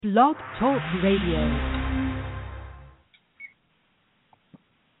Blog Talk Radio.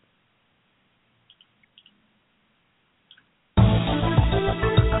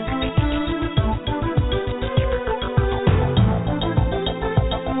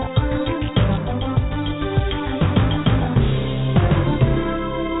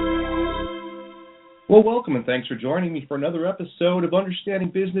 Well, welcome and thanks for joining me for another episode of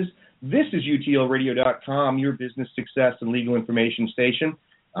Understanding Business. This is UTLRadio.com, your business success and legal information station.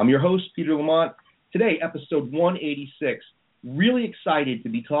 I'm your host, Peter Lamont. Today, episode 186. Really excited to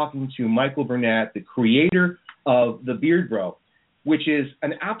be talking to Michael Burnett, the creator of the Beard Bro, which is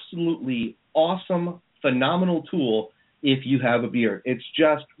an absolutely awesome, phenomenal tool if you have a beard. It's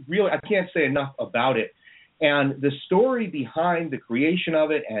just really, I can't say enough about it. And the story behind the creation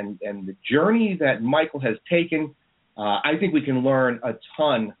of it and the journey that Michael has taken, I think we can learn a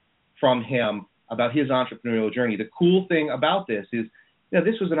ton from him about his entrepreneurial journey. The cool thing about this is,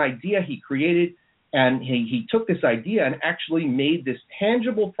 this was an idea he created, and he took this idea and actually made this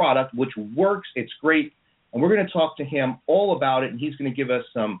tangible product, which works. It's great. And we're going to talk to him all about it, and he's going to give us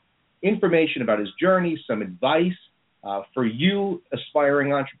some information about his journey, some advice for you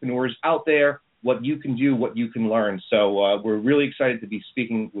aspiring entrepreneurs out there, what you can do, what you can learn. So we're really excited to be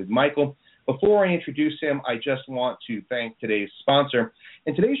speaking with Michael. Before I introduce him, I just want to thank today's sponsor.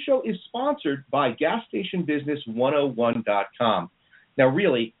 And today's show is sponsored by GasStationBusiness101.com. Now,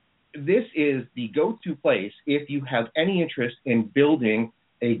 really, this is the go-to place if you have any interest in building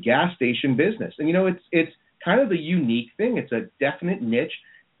a gas station business. And, it's kind of a unique thing. It's a definite niche.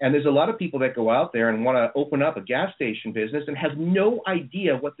 And there's a lot of people that go out there and want to open up a gas station business and have no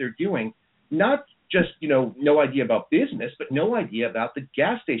idea what they're doing. Not just, no idea about business, but no idea about the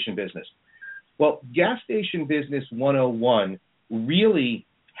gas station business. Well, Gas Station Business 101 really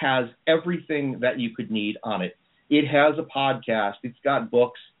has everything that you could need on it. It has a podcast, it's got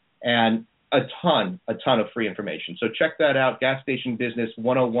books, and a ton of free information. So check that out,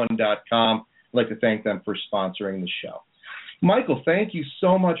 GasStationBusiness101.com. I'd like to thank them for sponsoring the show. Michael, thank you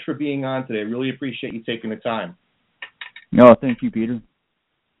so much for being on today. I really appreciate you taking the time. No, thank you, Peter.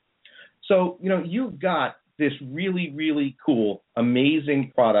 So, you've got this really, really cool,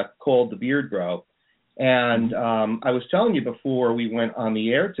 amazing product called the Beard Bro. And I was telling you before we went on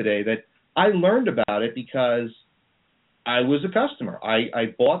the air today that I learned about it because I was a customer.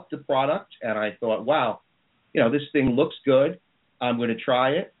 I bought the product and I thought, wow, this thing looks good. I'm going to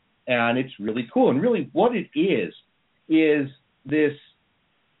try it. And it's really cool. And really what it is this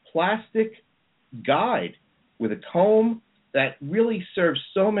plastic guide with a comb that really serves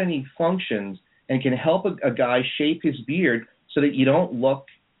so many functions and can help a guy shape his beard so that you don't look,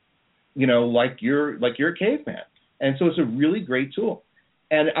 like you're a caveman. And so it's a really great tool.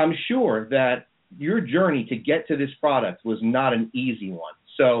 And I'm sure that your journey to get to this product was not an easy one.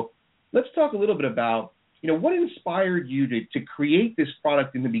 So let's talk a little bit about, what inspired you to create this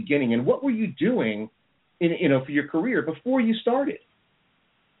product in the beginning, and what were you doing for your career before you started?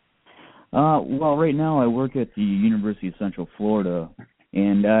 Well, right now I work at the University of Central Florida,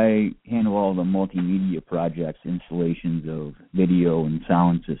 and I handle all the multimedia projects, installations of video and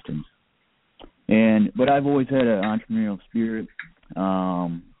sound systems. But I've always had an entrepreneurial spirit,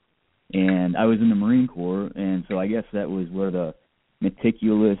 and I was in the Marine Corps, and so I guess that was where the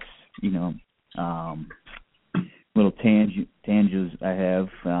meticulous, little tangents I have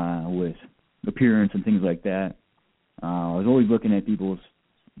with appearance and things like that. I was always looking at people's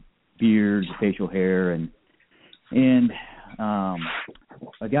beards, facial hair, and a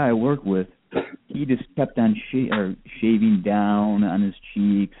guy I work with, he just kept on shaving down on his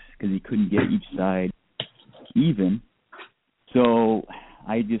cheeks because he couldn't get each side even. So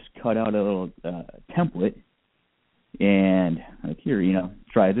I just cut out a little template and here,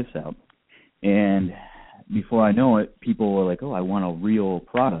 try this out. And before I know it, people were like, oh, I want a real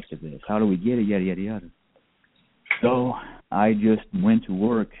product of this. How do we get it? Yada, yada, yada. So I just went to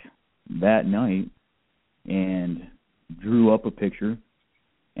work that night and drew up a picture,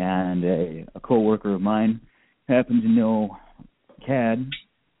 and a coworker of mine happened to know CAD,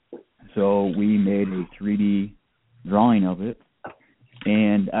 so we made a 3D drawing of it.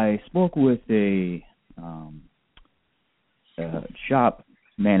 And I spoke with a shop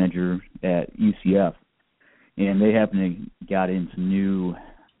manager at UCF, and they happened to got in some new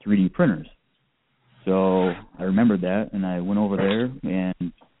 3D printers. So I remembered that, and I went over there,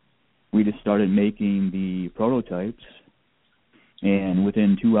 and we just started making the prototypes, and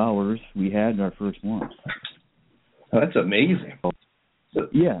within 2 hours, we had our first one. Oh, that's amazing.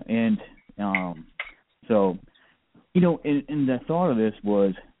 Yeah, and so, and the thought of this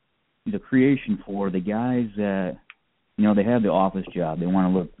was the creation for the guys that they have the office job. They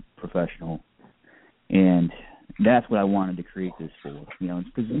want to look professional. And that's what I wanted to create this for.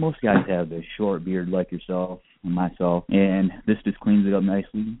 Because most guys have this short beard like yourself and myself. And this just cleans it up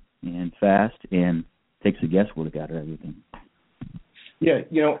nicely and fast and takes the guesswork out of everything. Yeah,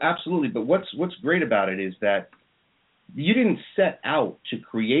 absolutely. But what's great about it is that you didn't set out to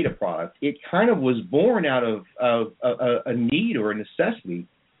create a product. It kind of was born out of a need or a necessity.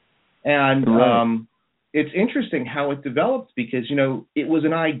 And right. It's interesting how it developed because, it was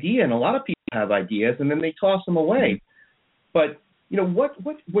an idea, and a lot of people have ideas, and then they toss them away. But, what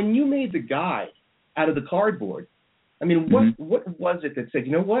when you made the guide out of the cardboard, I mean, what was it that said,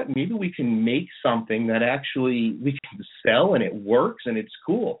 maybe we can make something that actually we can sell and it works and it's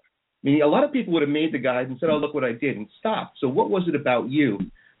cool? I mean, a lot of people would have made the guide and said, oh, look what I did, and stopped. So what was it about you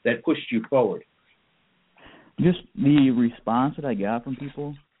that pushed you forward? Just the response that I got from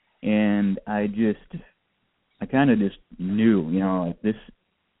people, and I kind of just knew, like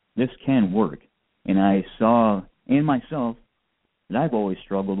this can work. And I saw in myself that I've always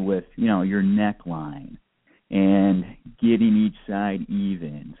struggled with, your neckline and getting each side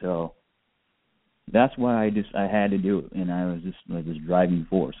even. So that's why I had to do it, and I was just like this driving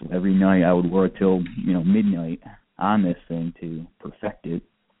force. So every night I would work till midnight on this thing to perfect it,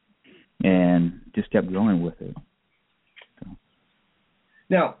 and just kept going with it. So.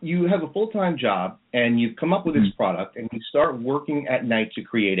 Now you have a full-time job, and you've come up with this product, and you start working at night to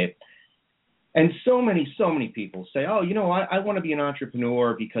create it. And so many people say, oh, I want to be an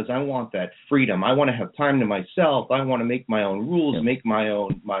entrepreneur because I want that freedom. I want to have time to myself. I want to make my own rules, make my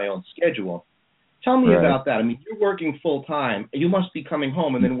own schedule. Tell me about that. I mean, you're working full time. You must be coming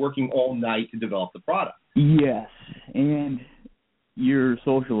home and then working all night to develop the product. Yes, and your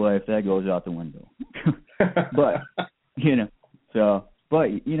social life, that goes out the window. But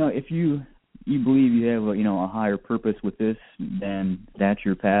if you believe you have a higher purpose with this, then that's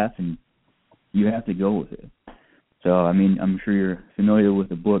your path, and you have to go with it. So, I mean, I'm sure you're familiar with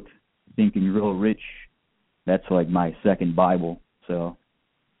the book Think and Grow Rich. That's like my second Bible. So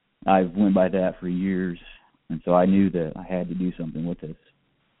I've went by that for years, and so I knew that I had to do something with this.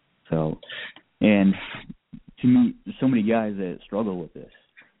 So, and to me, there's so many guys that struggle with this,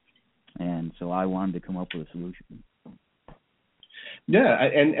 and so I wanted to come up with a solution. Yeah,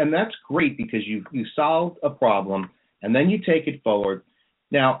 and that's great because you solved a problem, and then you take it forward.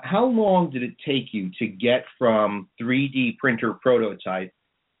 Now, how long did it take you to get from 3D printer prototype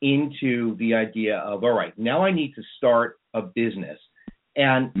into the idea of, all right, now I need to start a business?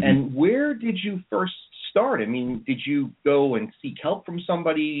 And where did you first start? I mean, did you go and seek help from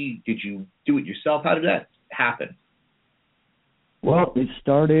somebody? Did you do it yourself? How did that happen? Well, it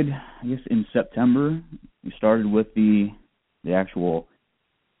started, I guess, in September. We started with the actual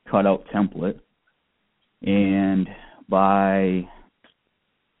cutout template, and by,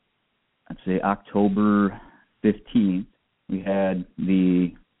 I'd say, October 15th, we had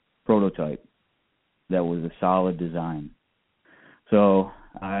the prototype that was a solid design. So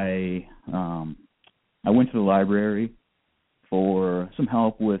I went to the library for some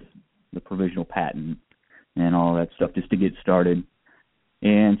help with the provisional patent and all that stuff just to get started.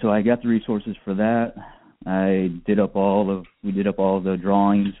 And so I got the resources for that. We did up all the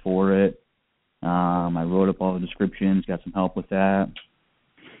drawings for it. I wrote up all the descriptions, got some help with that.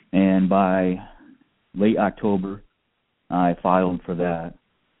 And by late October, I filed for that.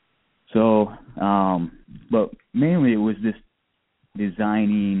 So, but mainly it was this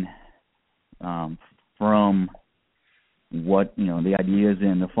designing from what, the ideas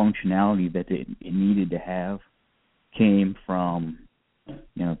and the functionality that it needed to have came from,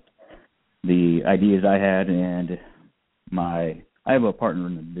 the ideas I had, and I have a partner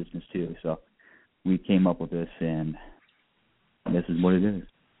in the business too, so we came up with this, and this is what it is.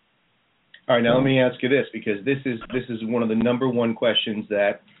 All right, now let me ask you this, because this is one of the number one questions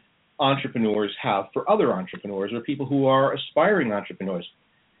that entrepreneurs have for other entrepreneurs or people who are aspiring entrepreneurs.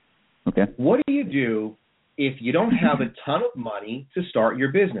 Okay. What do you do if you don't have a ton of money to start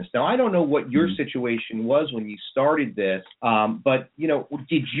your business? Now, I don't know what your situation was when you started this, but,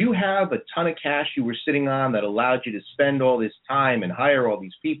 did you have a ton of cash you were sitting on that allowed you to spend all this time and hire all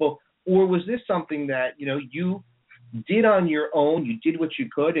these people? Or was this something that, you did on your own, you did what you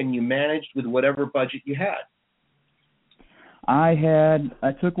could, and you managed with whatever budget you had?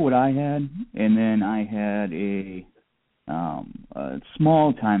 I took what I had, and then I had a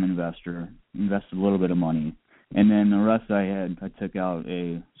small time investor, invested a little bit of money, and then the rest I took out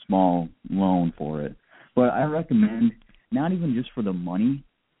a small loan for it. But I recommend, not even just for the money,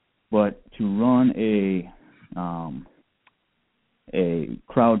 but to run a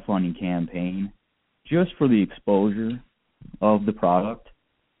crowdfunding campaign just for the exposure of the product,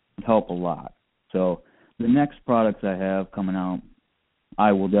 would help a lot. So the next products I have coming out,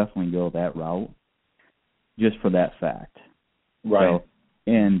 I will definitely go that route, just for that fact. Right. So,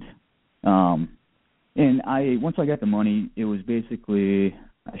 and I once I got the money, it was basically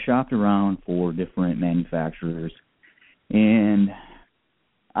I shopped around for different manufacturers, and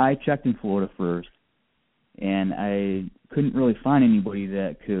I checked in Florida first, and I couldn't really find anybody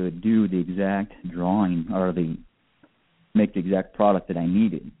that could do the exact drawing or make the exact product that I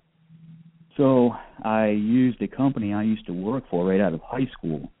needed. So I used a company I used to work for right out of high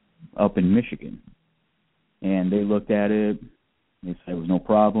school up in Michigan, and they looked at it. They said it was no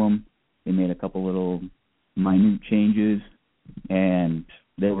problem. They made a couple little minute changes, and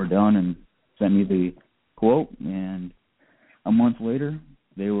they were done and sent me the quote, and a month later,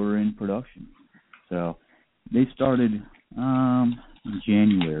 they were in production. So they started in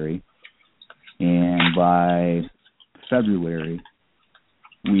January, and by February,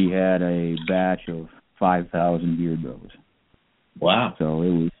 we had a batch of 5,000 beard bows. Wow. So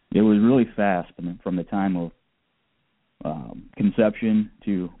it was really fast from the time of conception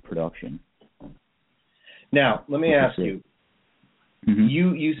to production. Now, let me ask you. Mm-hmm.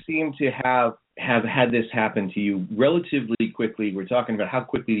 You seem to have had this happen to you relatively quickly. We're talking about how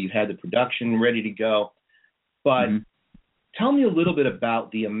quickly you had the production ready to go. But tell me a little bit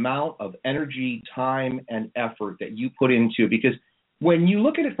about the amount of energy, time, and effort that you put into it. Because when you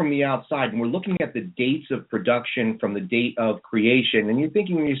look at it from the outside, and we're looking at the dates of production from the date of creation, and you're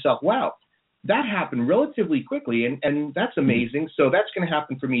thinking to yourself, wow, that happened relatively quickly, and that's amazing. So that's going to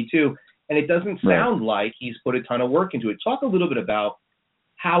happen for me too. And it doesn't sound like he's put a ton of work into it. Talk a little bit about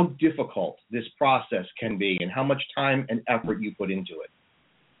how difficult this process can be and how much time and effort you put into it.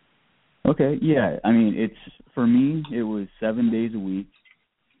 Okay, yeah. I mean, for me, it was 7 days a week,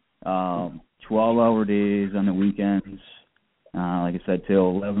 12-hour days on the weekends, like I said,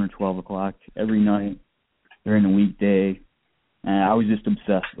 till 11 or 12 o'clock every night during the weekday. And I was just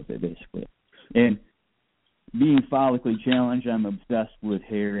obsessed with it, basically. And being follically challenged, I'm obsessed with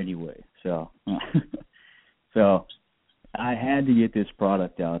hair anyway. So, so I had to get this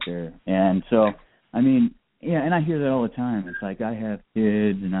product out there. And so, I mean, yeah, and I hear that all the time. It's like I have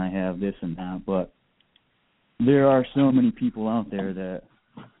kids and I have this and that, but there are so many people out there that,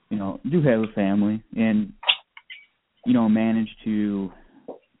 you know, do have a family and, you know, manage to,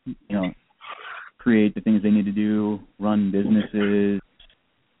 you know, create the things they need to do, run businesses.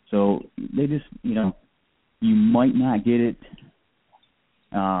 So they just, you know, you might not get it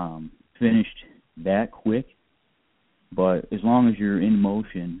finished that quick, but as long as you're in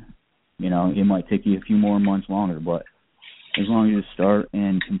motion, you know, it might take you a few more months longer, but as long as you start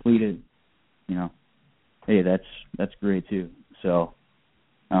and complete it, you know, hey, that's great too. So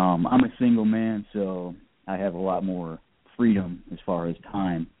I'm a single man, so I have a lot more freedom as far as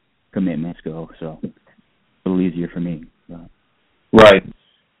time commitments go, so it's a little easier for me. Right.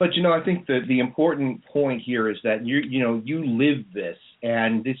 But, you know, I think the important point here is that, you live this,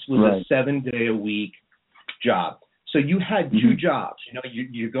 and this was a 7-day-a-week job. So you had two jobs. You know,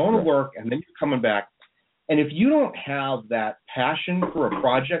 you're going to work, and then you're coming back. And if you don't have that passion for a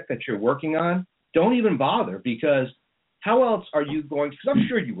project that you're working on, don't even bother, because how else are you going? Because I'm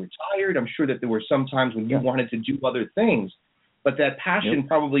sure you were tired. I'm sure that there were some times when you wanted to do other things, but that passion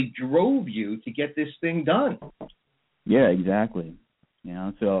probably drove you to get this thing done. Yeah, exactly. You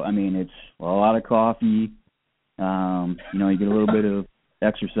know, so, I mean, it's a lot of coffee. You know, you get a little bit of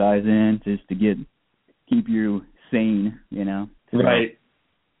exercise in just to keep you sane, you know. So, right.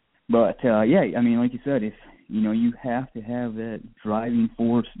 But, yeah, I mean, like you said, if, you know, you have to have that driving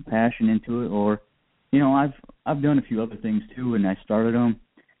force, passion into it, or, you know, I've done a few other things too, and I started them,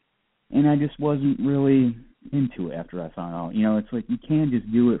 and I just wasn't really into it after I found out. You know, it's like you can't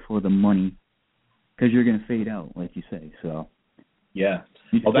just do it for the money because you're going to fade out, like you say, so. Yeah.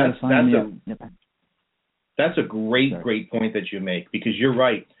 Well, that's a great point that you make, because you're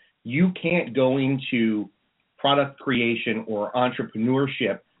right. You can't go into product creation or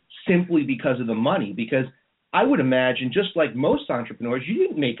entrepreneurship simply because of the money, because I would imagine, just like most entrepreneurs, you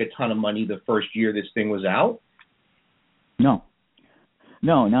didn't make a ton of money the first year this thing was out. No,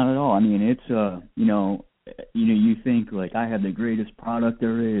 not at all. I mean, it's, you think, like, I have the greatest product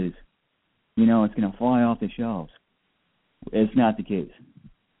there is. You know, it's going to fly off the shelves. It's not the case.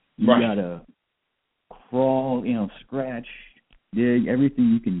 You got to crawl, you know, scratch, dig,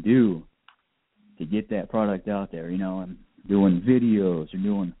 everything you can do to get that product out there, you know, and doing videos or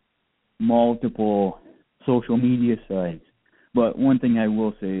doing multiple social media sites. But one thing I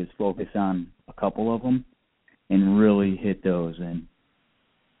will say is focus on a couple of them and really hit those. And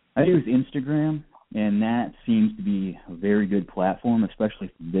I use Instagram and that seems to be a very good platform, especially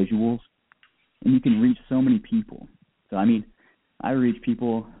for visuals. And you can reach so many people. So, I mean, I reach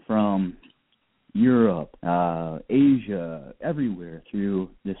people from Europe, Asia, everywhere through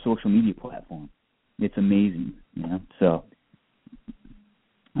this social media platform. It's amazing, you know. So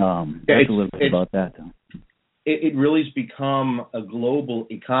that's a little bit about that, though. It really has become a global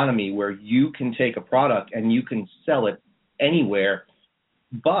economy where you can take a product and you can sell it anywhere.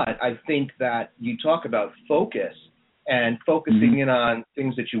 But I think that you talk about focus and focusing in on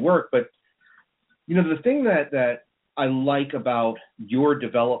things that you work. But, you know, the thing that I like about your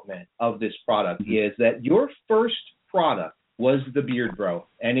development of this product is that your first product was the Beard Bro.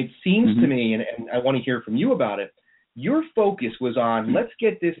 And it seems to me, and I want to hear from you about it, your focus was on, let's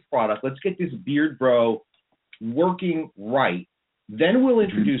get this product, let's get this Beard Bro working right. Then we'll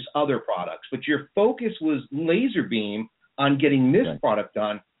introduce other products. But your focus was laser beam on getting this product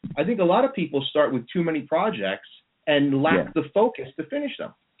done. I think a lot of people start with too many projects and lack the focus to finish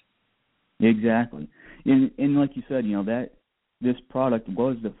them. Exactly. And like you said, you know, that this product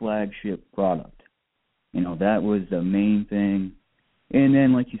was the flagship product. You know, that was the main thing. And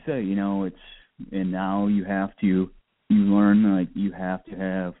then, like you say, you know, and now you learn, like, you have to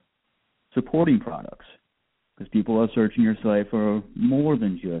have supporting products because people are searching your site for more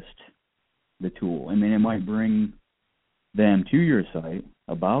than just the tool. And then it might bring them to your site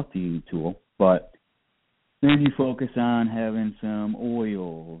about the tool, but then you focus on having some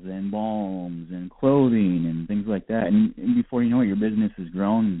oils and balms and clothing and things like that, and before you know it, your business has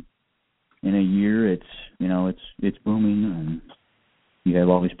grown. In a year, it's booming, and you have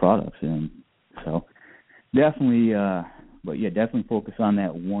all these products, and so definitely, definitely focus on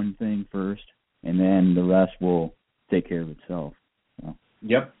that one thing first, and then the rest will take care of itself. So.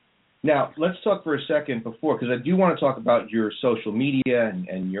 Yep. Now, let's talk for a second because I do want to talk about your social media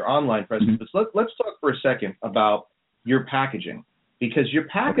and your online presence, but let's talk for a second about your packaging, because your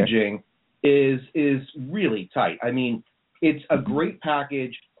packaging is really tight. I mean, it's a great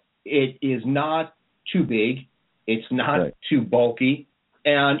package. It is not too big. It's not too bulky,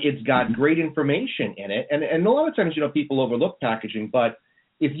 and it's got great information in it. And a lot of times, you know, people overlook packaging, but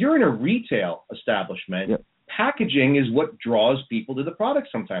if you're in a retail establishment, packaging is what draws people to the product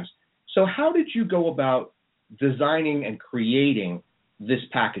sometimes. So how did you go about designing and creating this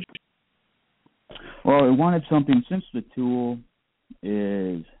package? Well, I wanted something, since the tool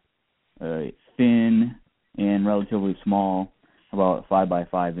is thin and relatively small, about a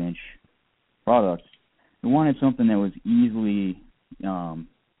 5x5 inch product, I wanted something that was easy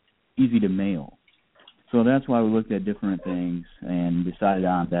to mail. So that's why we looked at different things and decided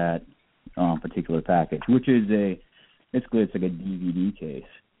on that particular package, which is it's like a DVD case.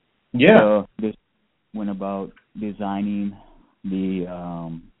 Yeah. So this went about designing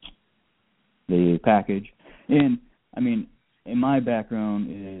the package, and I mean, in my background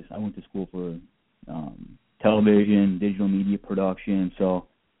is I went to school for television, digital media production. So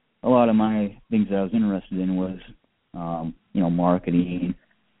a lot of my things that I was interested in was marketing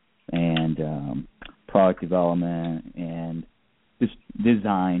and product development and just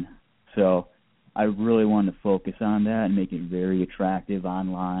design. So I really wanted to focus on that and make it very attractive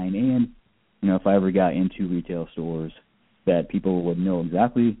online, and, you know, if I ever got into retail stores, that people would know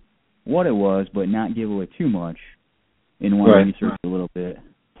exactly what it was, but not give away too much and want to research a little bit.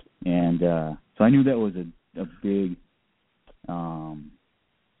 And so I knew that was a big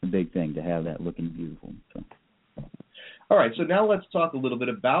thing to have that looking beautiful. So. All right, so now let's talk a little bit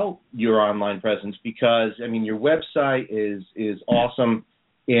about your online presence, because, I mean, your website is awesome.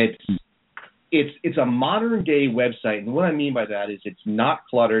 It's a modern-day website, and what I mean by that is it's not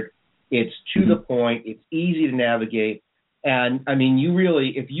cluttered, it's to the point, it's easy to navigate, and, I mean, you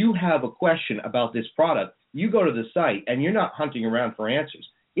really, if you have a question about this product, you go to the site, and you're not hunting around for answers.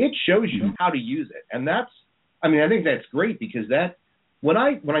 It shows you how to use it, and I think that's great, because when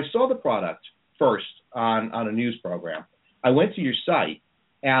I saw the product first on a news program, I went to your site,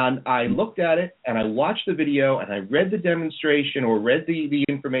 and I looked at it, and I watched the video, and I read the demonstration or read the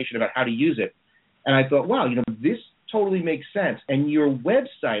information about how to use it. And I thought, wow, you know, this totally makes sense. And your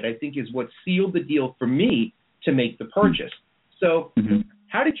website, I think, is what sealed the deal for me to make the purchase. So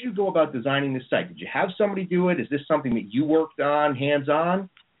how did you go about designing this site? Did you have somebody do it? Is this something that you worked on hands-on?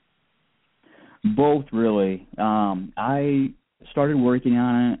 Both, really. I started working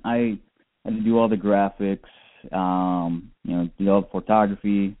on it. I had to do all the graphics, do all the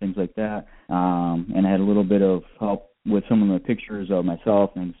photography, things like that. And I had a little bit of help with some of the pictures of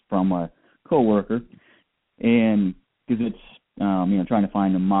myself and from a coworker. And because it's, trying to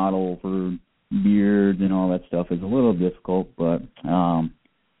find a model for beards and all that stuff is a little difficult. But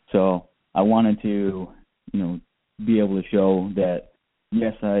so I wanted to, be able to show that,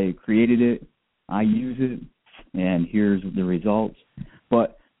 yes, I created it, I use it, and here's the results.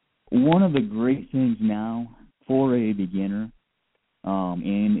 But one of the great things now for a beginner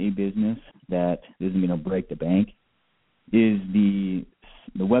in a business that isn't going to break the bank is the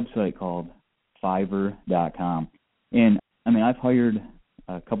website called Fiverr.com. And, I've hired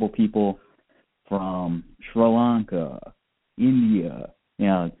a couple people from Sri Lanka, India,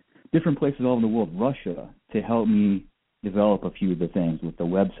 different places all over the world, Russia, to help me develop a few of the things with the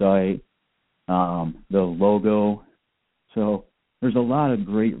website, the logo. So there's a lot of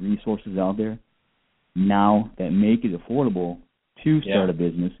great resources out there now that make it affordable to start a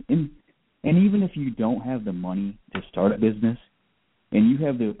business. And even if you don't have the money to start a business and you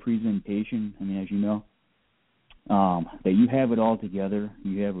have the presentation, as you know, that you have it all together,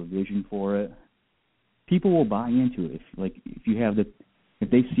 you have a vision for it, people will buy into it. If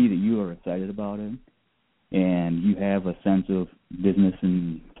they see that you are excited about it and you have a sense of business,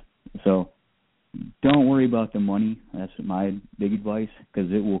 and so don't worry about the money. That's my big advice,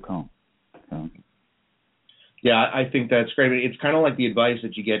 because it will come. So. Yeah, I think that's great. It's kind of like the advice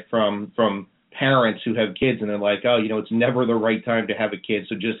that you get from parents who have kids, and they're like, oh, it's never the right time to have a kid,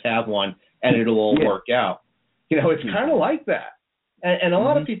 so just have one and it'll all work out. It's kind of like that. And a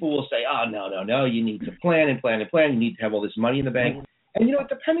lot of people will say, oh, no, you need to plan and plan and plan. You need to have all this money in the bank. And,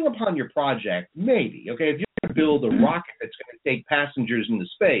 depending upon your project, maybe, okay, if you're going to build a rocket that's going to take passengers into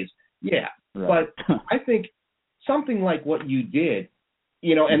space, yeah. Right. But I think something like what you did,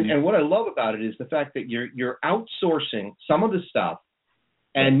 and what I love about it is the fact that you're outsourcing some of the stuff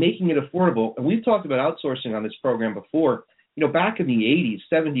and making it affordable. And we've talked about outsourcing on this program before. Back in the 80s,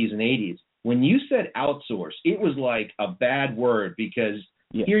 70s, and 80s, when you said outsource, it was like a bad word, because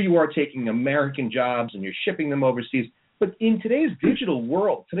here you are taking American jobs and you're shipping them overseas. But in today's digital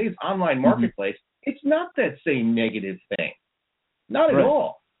world, today's online marketplace, it's not that same negative thing. Not at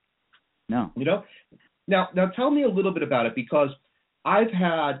all. No. Now tell me a little bit about it, because I've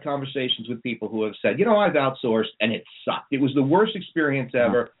had conversations with people who have said, I've outsourced and it sucked. It was the worst experience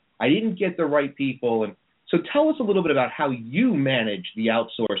ever. I didn't get the right people. And so tell us a little bit about how you manage the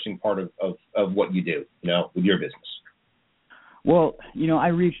outsourcing part of what you do, with your business. Well, I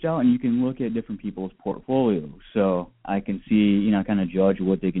reached out, and you can look at different people's portfolios, so I can see, kind of judge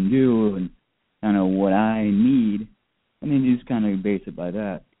what they can do and kind of what I need, and then just kind of base it by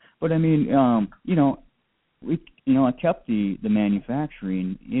that. But I kept the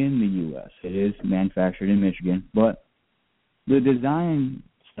manufacturing in the U.S. It is manufactured in Michigan, but the design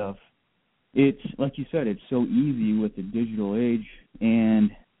stuff, it's like you said, it's so easy with the digital age,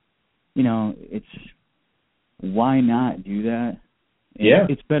 and it's, why not do that? And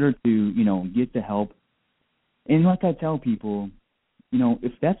it's better to get the help. And like I tell people,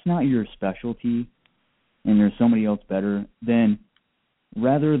 if that's not your specialty and there's somebody else better, then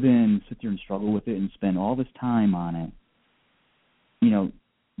rather than sit there and struggle with it and spend all this time on it,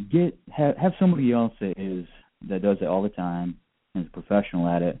 have somebody else that does it all the time and is professional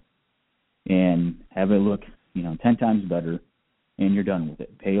at it, and have it look 10 times better, and you're done with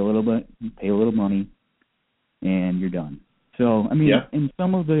it. Pay a little bit, pay a little money, and you're done. So in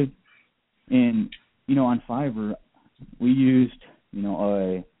some of the, on Fiverr, we used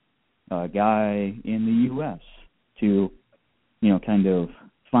a guy in the U.S. to kind of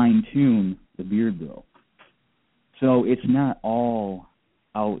fine-tune the beard grow. So it's not all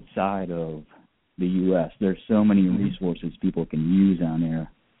outside of the U.S. There's so many resources people can use on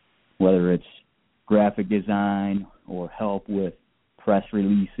there, whether it's graphic design or help with press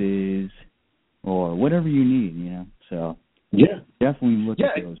releases or whatever you need, So definitely look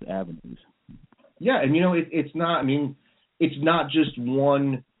at those avenues. Yeah, and it's not. It's not just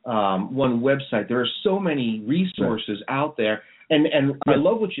one website. There are so many resources out there, and I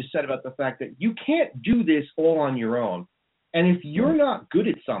love what you said about the fact that you can't do this all on your own. And if you're not good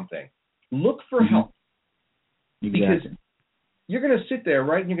at something, look for help. Exactly. Because you're going to sit there,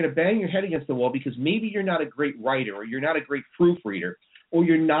 right, and you're going to bang your head against the wall because maybe you're not a great writer, or you're not a great proofreader, or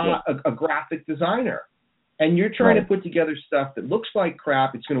you're not a graphic designer. And you're trying to put together stuff that looks like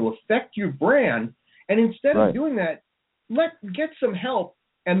crap. It's going to affect your brand. And instead of doing that, get some help.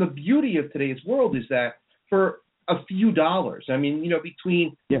 And the beauty of today's world is that for a few dollars,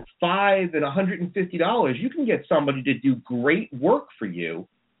 between $5 and $150, you can get somebody to do great work for you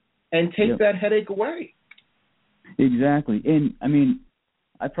and take that headache away. Exactly. And,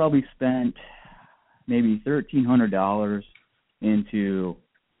 I probably spent maybe $1,300 into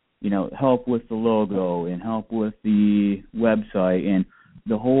help with the logo and help with the website and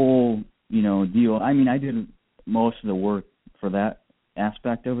the whole, deal. I did most of the work for that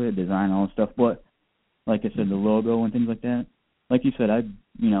aspect of it, design, all that stuff. But like I said, the logo and things like that. Like you said,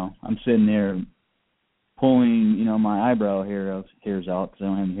 I'm sitting there pulling, my eyebrow hairs out because I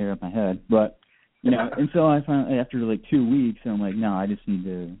don't have any hair up my head. But and so I finally, after like 2 weeks, I'm like, no, I just need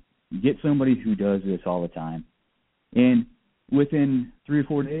to get somebody who does this all the time. And within 3 or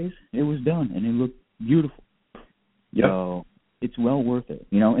 4 days, it was done, and it looked beautiful. Yep. So it's well worth it,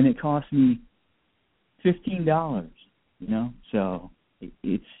 and it cost me $15, So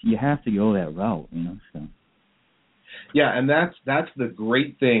it's you have to go that route, So. Yeah, and that's the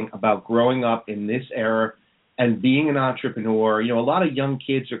great thing about growing up in this era and being an entrepreneur. A lot of young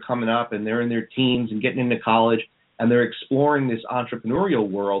kids are coming up and they're in their teens and getting into college and they're exploring this entrepreneurial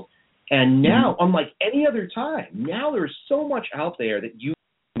world. And now, unlike any other time, now there's so much out there that you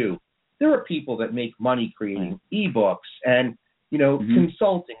can do. There are people that make money creating ebooks and,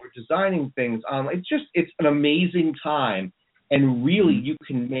 consulting or designing things online. It's an amazing time. And really, you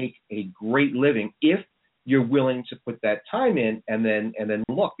can make a great living if you're willing to put that time in and then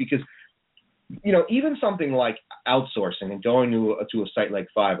look. Because, even something like outsourcing and going to a site like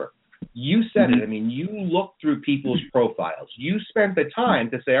Fiverr, you said it. I mean, you looked through people's profiles. You spent the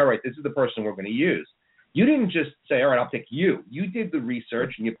time to say, all right, this is the person we're going to use. You didn't just say, all right, I'll pick you. You did the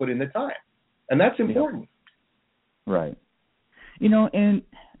research and you put in the time. And that's important. Right.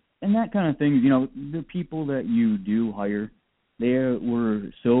 And that kind of thing, the people that you do hire, they were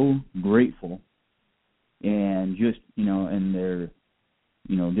so grateful and just, and they're,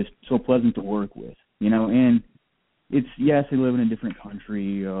 just so pleasant to work with, and it's, yes, they live in a different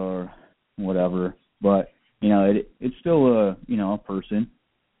country or whatever, but, it's still a person.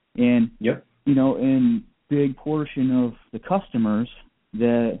 And, and big portion of the customers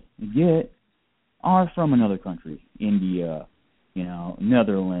that get are from another country, India,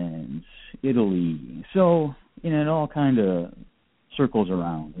 Netherlands, Italy. So, it all kind of circles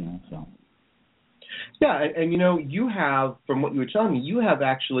around, so. Yeah, and you have, from what you were telling me, you have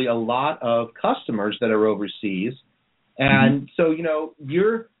actually a lot of customers that are overseas. And so,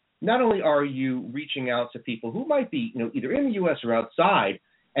 you're, not only are you reaching out to people who might be, either in the U.S. or outside,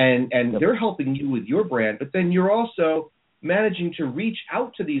 and they're helping you with your brand, but then you're also managing to reach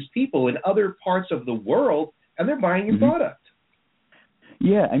out to these people in other parts of the world, and they're buying your product.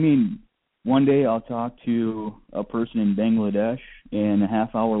 Yeah, I mean, one day I'll talk to a person in Bangladesh, and a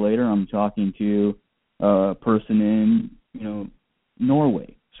half hour later I'm talking to a person in,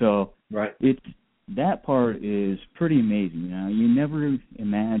 Norway. So it's, that part is pretty amazing. You never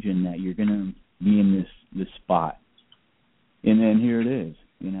imagine that you're going to be in this spot, and then here it is.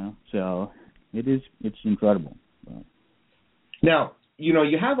 So it's incredible. Now,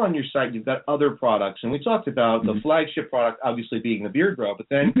 you have on your site, you've got other products, and we talked about the flagship product obviously being the Beard Grow, but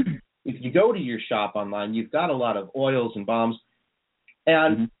then if you go to your shop online, you've got a lot of oils and balms,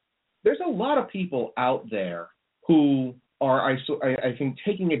 and there's a lot of people out there who are, I think,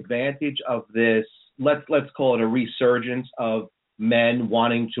 taking advantage of this, let's call it a resurgence of men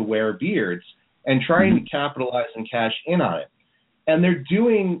wanting to wear beards and trying to capitalize and cash in on it. And they're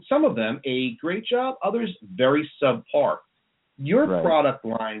doing, some of them, a great job, others very subpar. Your product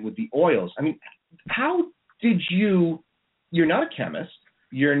line with the oils, I mean, how did you're not a chemist,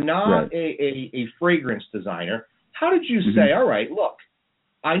 you're not a fragrance designer. How did you say, all right, look,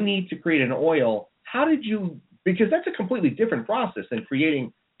 I need to create an oil. How did you, because that's a completely different process than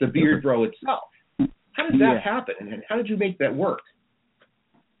creating the Beard Grow itself. How did that happen, and how did you make that work?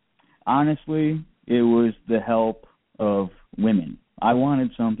 Honestly, it was the help of women. I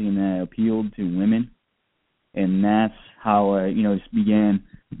wanted something that appealed to women, and that's how I, just began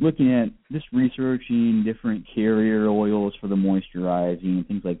looking at just researching different carrier oils for the moisturizing and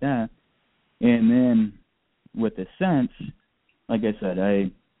things like that. And then with the scents, like I said,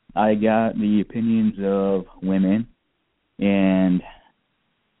 I got the opinions of women, and,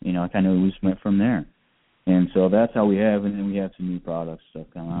 I kind of just went from there. And so that's how we have, and then we have some new products stuff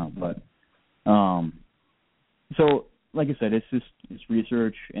come out. But, so like I said, it's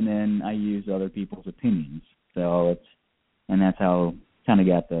research, and then I use other people's opinions. So and that's how kind of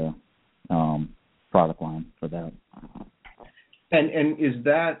got the product line for that. And is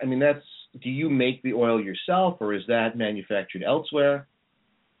that, I mean, do you make the oil yourself, or is that manufactured elsewhere?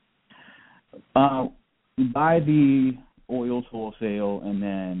 Buy the oils wholesale and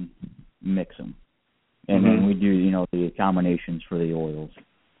then mix them. And then we do, the combinations for the oils.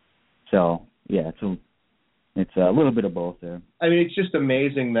 So, yeah, it's a little bit of both there. I mean, it's just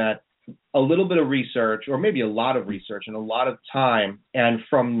amazing that a little bit of research, or maybe a lot of research and a lot of time, and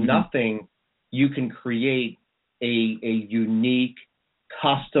from nothing, you can create a unique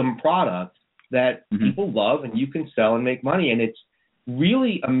custom product that people love and you can sell and make money. And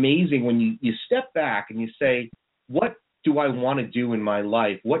really amazing when you step back and you say, what do I want to do in my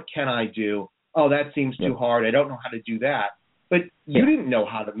life? What can I do? Oh, that seems too hard. I don't know how to do that. But you didn't know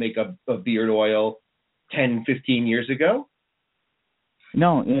how to make a beard oil 10, 15 years ago.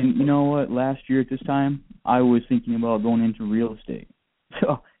 No, and you know what? Last year at this time, I was thinking about going into real estate.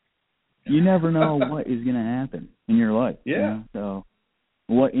 So you never know what is going to happen in your life. Yeah. You know? So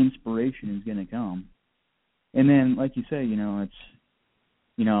what inspiration is going to come. And then, like you say, it's,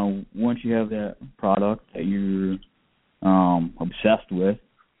 once you have that product that you're obsessed with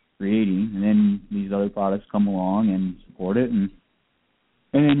creating, and then these other products come along and support it, and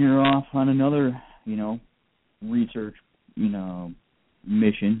then you're off on another, research,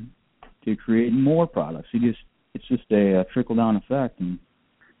 mission to create more products. It's just a trickle-down effect, and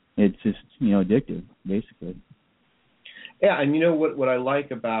it's just, addictive, basically. Yeah, and what I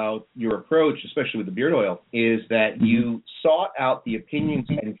like about your approach, especially with the beard oil, is that you sought out the opinions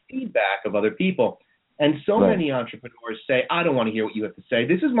and feedback of other people. And so many entrepreneurs say, I don't want to hear what you have to say.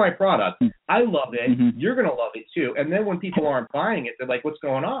 This is my product. I love it. You're going to love it too. And then when people aren't buying it, they're like, what's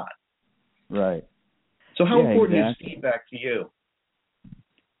going on? Right. So how important is feedback to you?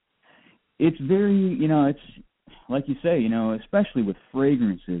 It's very, it's like you say, especially with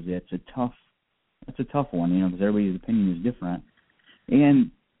fragrances, it's a tough one, because everybody's opinion is different. And,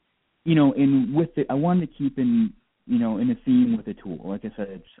 and with it, I wanted to keep in a theme with the tool. Like I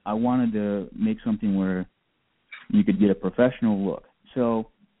said, I wanted to make something where you could get a professional look. So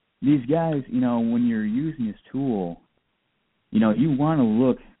these guys, when you're using this tool, you want to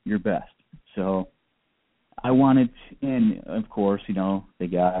look your best. So I wanted, and of course, the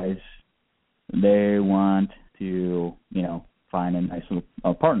guys, they want to, find a nice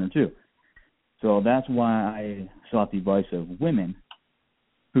little partner too. So that's why I sought the advice of women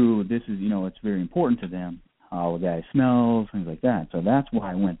who this is, it's very important to them, how a guy smells, things like that. So that's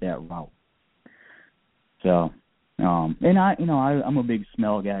why I went that route. So, and I'm a big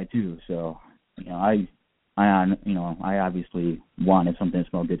smell guy too. So, I obviously wanted something to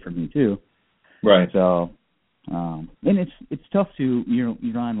smell good for me too. Right. So, and it's tough to,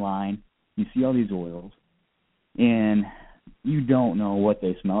 you're online, you see all these oils, and you don't know what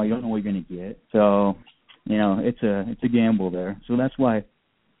they smell. You don't know what you're going to get. So, it's a gamble there. So that's why,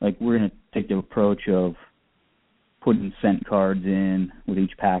 we're going to take the approach of putting scent cards in with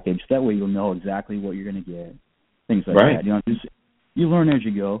each package. That way you'll know exactly what you're going to get. Things like that. You learn as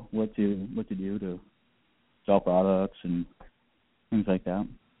you go what to do to sell products and things like that.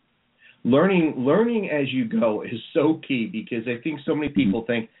 Learning as you go is so key, because I think so many people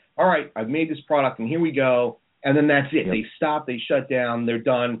think, all right, I've made this product and here we go. And then that's it. Yep. They stop, they shut down, they're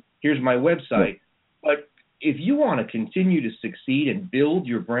done. Here's my website. Yep. But if you want to continue to succeed and build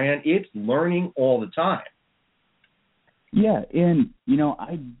your brand, it's learning all the time. Yeah, and,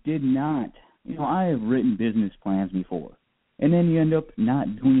 I did not, I have written business plans before. And then you end up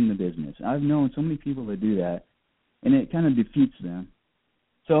not doing the business. I've known so many people that do that, and it kind of defeats them.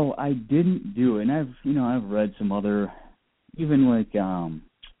 So I didn't do it. And I've read some other, even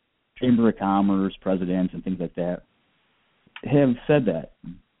Chamber of Commerce presidents and things like that have said that,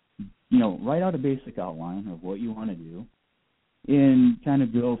 write out a basic outline of what you want to do and kind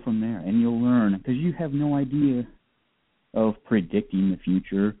of go from there, and you'll learn, because you have no idea of predicting the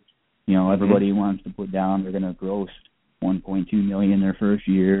future. Everybody wants to put down they're going to gross $1.2 million their first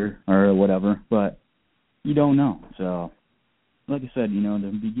year or whatever, but you don't know. So, like I said,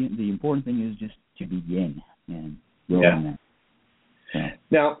 the important thing is just to begin and go on that.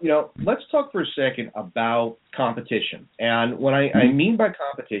 Now, let's talk for a second about competition. And what I mean by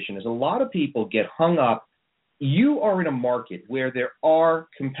competition is a lot of people get hung up. You are in a market where there are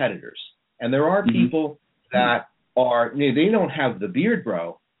competitors, and there are people that are, they don't have the beard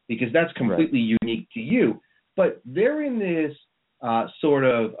bro, because that's completely unique to you, but they're in this sort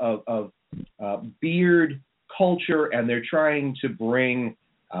of beard culture, and they're trying to bring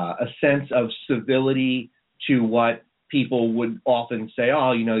a sense of civility to what people would often say,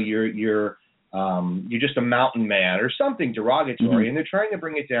 oh, you're just a mountain man or something derogatory, and they're trying to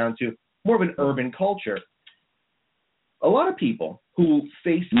bring it down to more of an urban culture. A lot of people who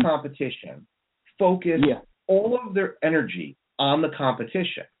face competition focus all of their energy on the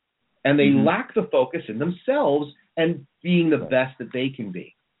competition, and they lack the focus in themselves and being the best that they can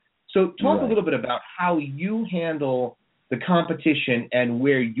be. So talk a little bit about how you handle the competition and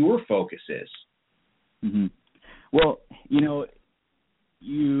where your focus is. Well,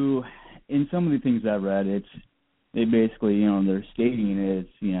 you in some of the things I've read, they basically, they're stating is,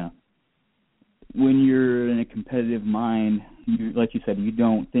 when you're in a competitive mind, like you said, you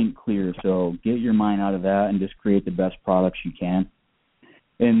don't think clear. So get your mind out of that and just create the best products you can.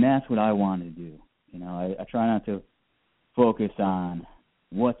 And that's what I want to do. You know, I try not to focus on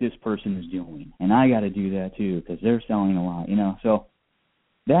what this person is doing, and I got to do that too because they're selling a lot. You know, so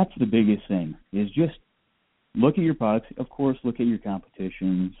that's the biggest thing is just look at your products. Of course, look at your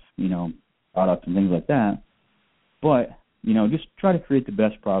competition's, you know, products and things like that. But you know, just try to create the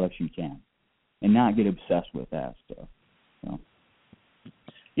best products you can, and not get obsessed with that stuff. So.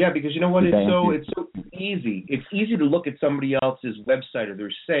 Yeah, because you know what? It's so easy. It's easy to look at somebody else's website or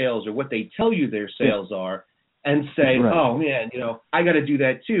their sales or what they tell you their sales are and say, right. oh, man, you know, I got to do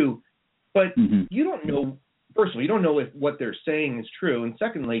that too. But you don't know, first of all, you don't know if what they're saying is true. And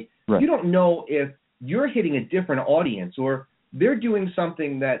secondly, you don't know if you're hitting a different audience or they're doing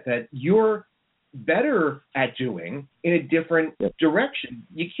something that you're better at doing in a different direction.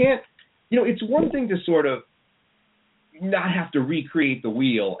 You can't, you know, it's one thing to sort of not have to recreate the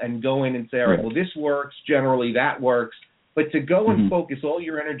wheel and go in and say, all right, well, this works, generally that works. But to go and focus all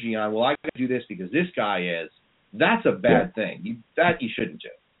your energy on, well, I got to do this because this guy is, that's a bad thing. That you shouldn't do.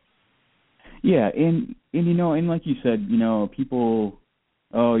 Yeah, and you know, and like you said, you know, people,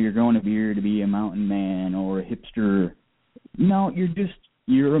 oh, you're growing a beard to be a mountain man or a hipster. No,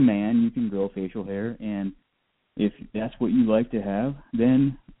 you're a man. You can grow facial hair, and if that's what you like to have,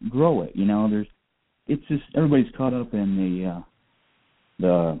 then grow it. You know, it's just everybody's caught up in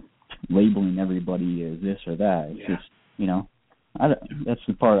the labeling everybody as this or that. It's just, you know, that's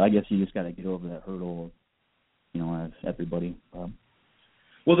the part. I guess you just got to get over that hurdle, you know, as everybody.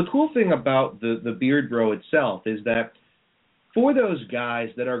 Well, the cool thing about the beard grow itself is that for those guys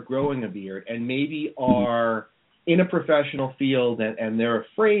that are growing a beard and maybe are in a professional field and they're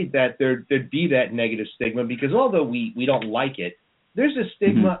afraid that there'd be that negative stigma, because although we don't like it, there's a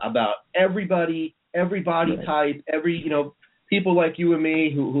stigma about everybody, every body type, every, you know, people like you and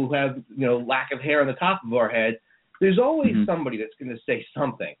me who have, you know, lack of hair on the top of our head. There's always somebody that's going to say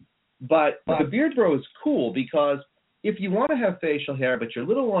something. But the beard grow is cool because if you want to have facial hair but you're a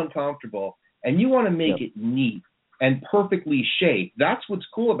little uncomfortable and you want to make it neat and perfectly shaped, that's what's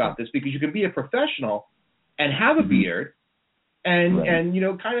cool about this, because you can be a professional and have a beard and you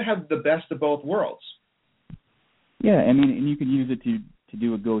know, kind of have the best of both worlds. Yeah, I mean, and you could use it to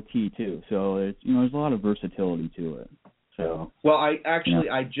do a goatee too. So it's, you know, there's a lot of versatility to it. So well,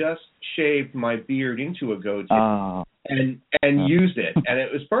 I just shaved my beard into a goatee and used it, and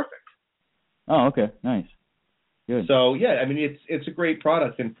it was perfect. Oh, okay, nice, good. So yeah, I mean, it's a great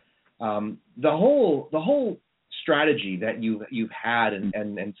product, and the whole strategy that you've had,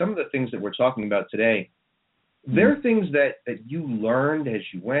 and some of the things that we're talking about today, they're things that you learned as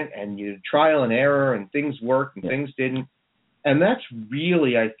you went, and you trial and error, and things worked and things didn't, and that's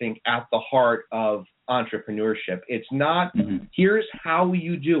really, I think, at the heart of entrepreneurship. It's not here's how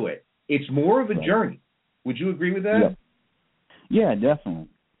you do it. It's more of a journey. Would you agree with that? Yeah, definitely.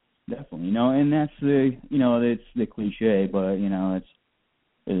 You know, and that's the, you know, it's the cliche, but you know,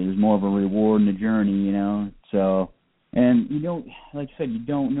 there's more of a reward in the journey, you know. So, and you don't, like you said, you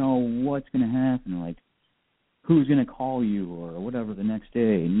don't know what's going to happen, like who's going to call you or whatever the next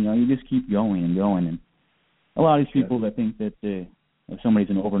day, and you know, you just keep going and going. And a lot of these people that think that if somebody's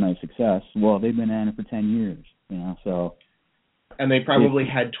an overnight success, well, they've been at it for 10 years, you know, so. And they probably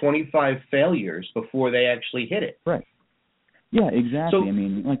had 25 failures before they actually hit it. Right. Yeah, exactly. So, I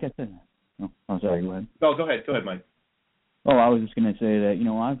mean, like I said, oh, sorry, go ahead. No, go ahead, Mike. Oh, I was just going to say that, you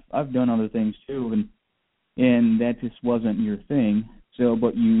know, I've done other things too, and that just wasn't your thing. So,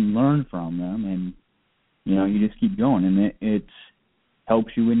 but you learn from them, and you know, you just keep going, and it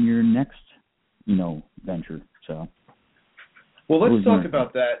helps you in your next, you know, venture. So. Well, let's talk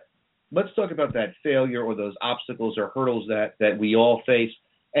about that. Let's talk about that failure or those obstacles or hurdles that we all face.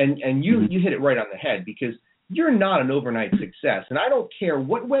 And you hit it right on the head, because you're not an overnight success. And I don't care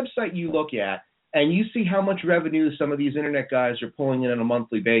what website you look at and you see how much revenue some of these internet guys are pulling in on a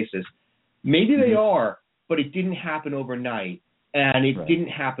monthly basis. Maybe they are, but it didn't happen overnight, and it didn't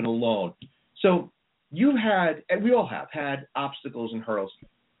happen alone. So you had, and we all have had, obstacles and hurdles.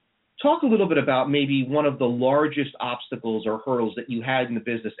 Talk a little bit about maybe one of the largest obstacles or hurdles that you had in the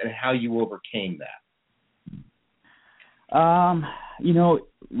business and how you overcame that. You know,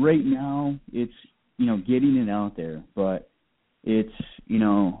 right now it's, you know, getting it out there, but it's, you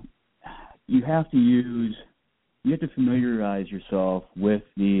know, you have to familiarize yourself with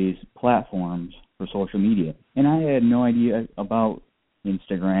these platforms for social media. And I had no idea about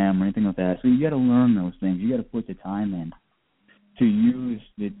Instagram or anything like that. So you got to learn those things. You got to put the time in to use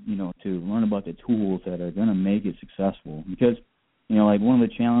the, you know, to learn about the tools that are going to make it successful. Because, you know, like one of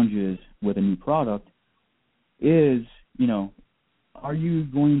the challenges with a new product is, you know, are you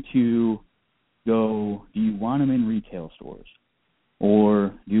going to do you want them in retail stores?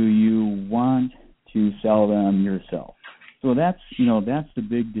 or do you want to sell them yourself? So that's the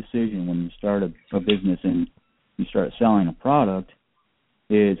big decision when you start a business and you start selling a product,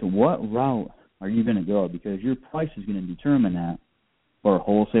 is what route are you going to go? Because your price is going to determine that. Or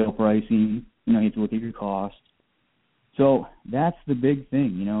wholesale pricing, you have to look at your costs. So that's the big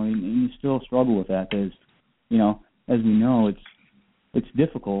thing, and you still struggle with that because, as we know, it's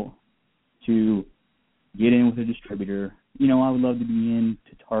difficult to get in with a distributor. I would love to be in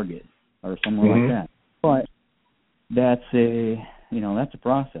to Target or somewhere like that. But that's a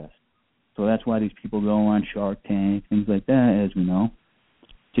process. So that's why these people go on Shark Tank, things like that, as we know,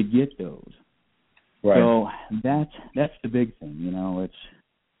 to get those. Right. So that's the big thing, it's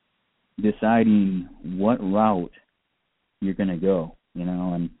deciding what route you're going to go,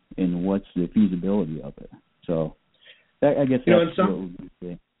 and what's the feasibility of it. So I guess that's what we would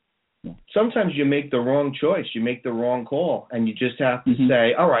say. Yeah. Sometimes you make the wrong choice, you make the wrong call, and you just have to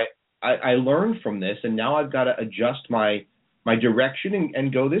say, all right, I learned from this, and now I've got to adjust my direction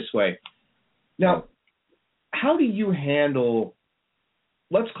and go this way. Now, how do you handle,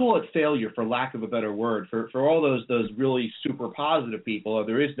 let's call it failure for lack of a better word, for all those really super positive people, or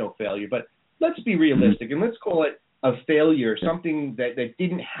there is no failure, but let's be realistic, and let's call it a failure, something that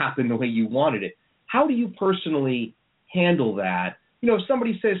didn't happen the way you wanted it. How do you personally handle that? If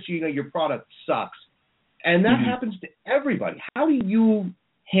somebody says to you, your product sucks, and that happens to everybody, how do you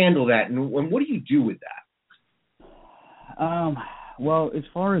handle that, and what do you do with that? Well, as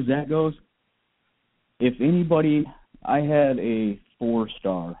far as that goes, if anybody, I had a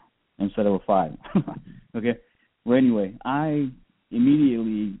 4-star instead of a 5. Okay? Well, anyway, I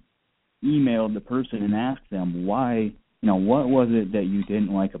immediately emailed the person and asked them why, what was it that you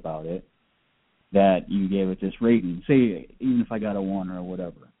didn't like about it that you gave it this rating? Say, even if I got a 1 or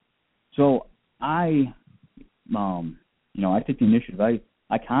whatever. So I took the initiative. I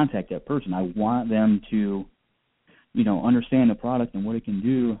contact that person. I want them to, understand the product and what it can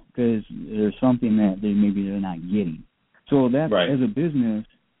do, because there's something that they're not getting. So that's, right, as a business,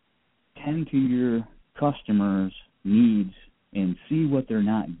 tend to your customers' needs and see what they're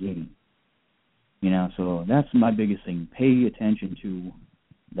not getting. So that's my biggest thing. Pay attention to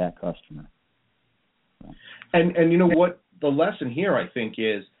that customer. And you know what? The lesson here, I think,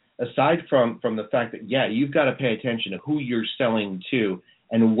 is, aside from the fact that, you've got to pay attention to who you're selling to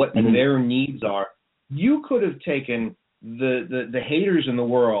and what their needs are, you could have taken the haters in the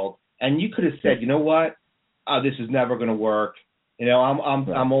world and you could have said, you know what? This is never going to work. I'm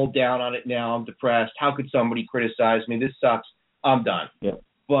all down on it now. I'm depressed. How could somebody criticize me? This sucks. I'm done. Yep.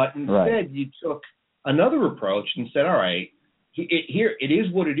 But instead, you took another approach and said, all right, here, it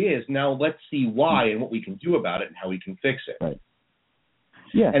is what it is. Now let's see why and what we can do about it and how we can fix it. Right.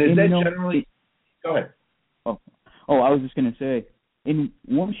 Yeah. And is that generally – go ahead. Oh, I was just going to say, and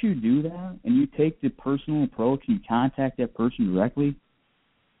once you do that and you take the personal approach and you contact that person directly,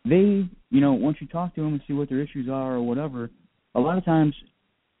 they, once you talk to them and see what their issues are or whatever, a lot of times,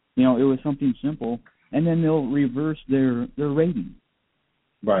 it was something simple, and then they'll reverse their rating.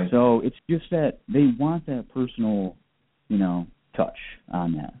 Right. So it's just that they want that personal, touch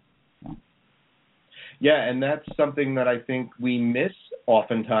on that. So. Yeah, and that's something that I think we miss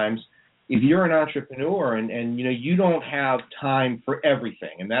oftentimes. If you're an entrepreneur and you don't have time for everything,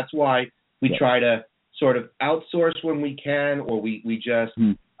 and that's why we try to sort of outsource when we can, or we just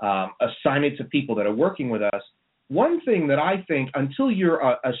assign it to people that are working with us. One thing that I think, until you're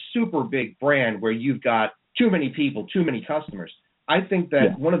a super big brand where you've got too many people, too many customers, I think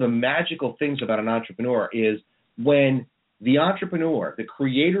that one of the magical things about an entrepreneur is when the entrepreneur, the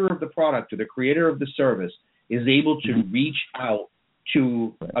creator of the product or the creator of the service, is able to reach out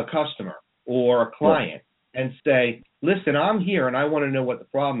to a customer or a client and say, listen, I'm here and I want to know what the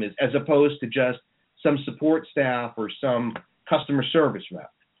problem is, as opposed to just some support staff or some customer service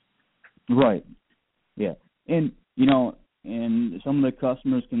rep. Right. Yeah. And, and some of the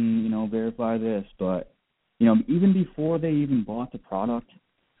customers can, verify this, but, even before they even bought the product,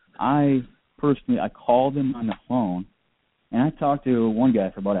 I called them on the phone and I talked to one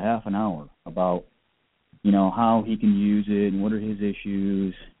guy for about a half an hour about, how he can use it and what are his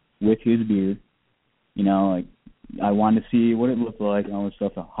issues with his beer. I wanted to see what it looked like and all this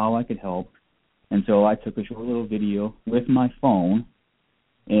stuff, how I could help. And so I took a short little video with my phone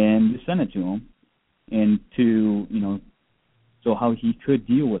and sent it to him, and to, so how he could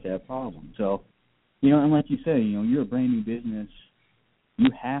deal with that problem. So, and like you say, you're a brand new business.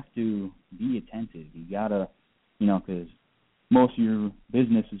 You have to be attentive. You got to, because most of your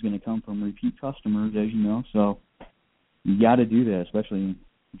business is going to come from repeat customers, as you know. So you got to do that, especially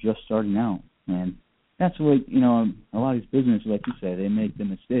just starting out. And that's what, a lot of these businesses, like you said, they make the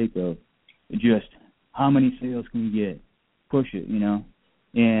mistake of just how many sales can we get, push it,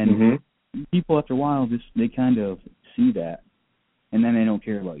 and people after a while they kind of see that, and then they don't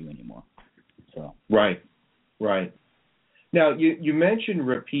care about you anymore. So right. Now you mentioned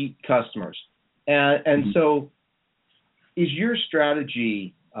repeat customers, and so is your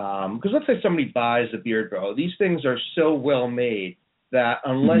strategy? Because let's say somebody buys a Beard Bro, these things are so well made that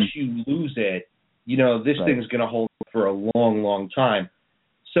unless you lose it, this thing is going to hold for a long, long time.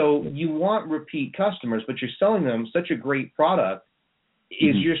 So you want repeat customers, but you're selling them such a great product.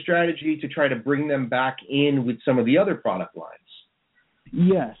 Is your strategy to try to bring them back in with some of the other product lines?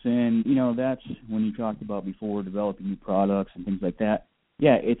 Yes, and that's when you talked about before developing new products and things like that.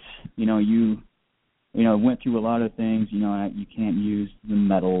 Yeah, it's you went through a lot of things. You can't use the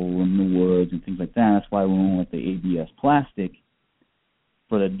metal and the woods and things like that. That's why we went with the ABS plastic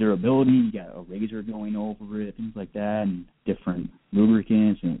for the durability. You got a razor going over it, things like that, and different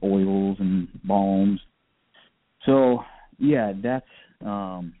lubricants and oils and balms. So yeah, that's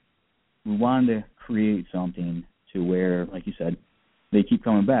we wanted to create something to where, like you said, they keep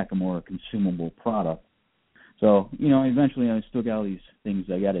coming back, a more consumable product. So, eventually I still got all these things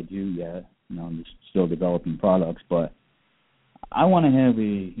I got to do yet. I'm just still developing products, but I want to have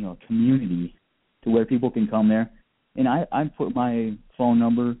a community to where people can come there. And I put my phone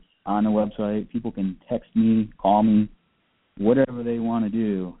number on the website. People can text me, call me, whatever they want to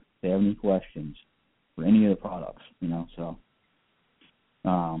do if they have any questions for any of the products, so.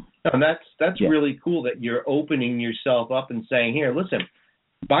 And that's really cool that you're opening yourself up and saying, here, listen,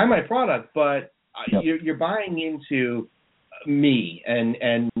 buy my product, but you're buying into me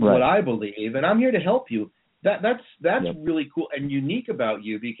and what I believe, and I'm here to help you. That's really cool and unique about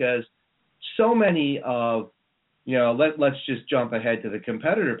you, because so many of, let's just jump ahead to the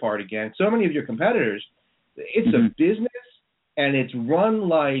competitor part again. So many of your competitors, it's a business and it's run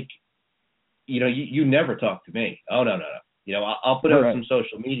like, you never talk to me. Oh, no. I'll put out some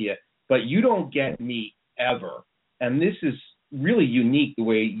social media, but you don't get me ever. And this is really unique the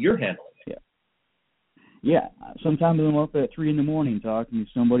way you're handling it. Yeah. Sometimes I'm up at 3 a.m. talking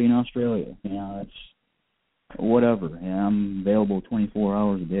to somebody in Australia. It's whatever. I'm available 24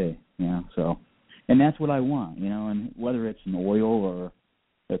 hours a day. So, and that's what I want. And whether it's an oil or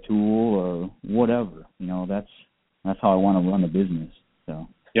a tool or whatever, that's how I want to run a business. So.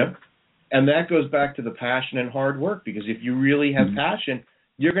 Yep. And that goes back to the passion and hard work, because if you really have passion,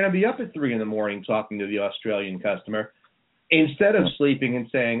 you're going to be up at 3 a.m. talking to the Australian customer instead of sleeping and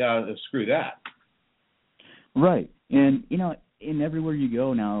saying, oh, screw that. Right. And, in everywhere you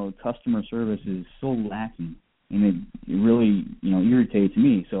go now, customer service is so lacking, and it really, irritates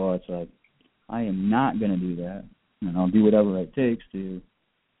me. So it's like, I am not going to do that, and I'll do whatever it takes to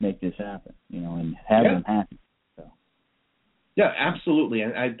make this happen, and have them happy. Yeah, absolutely.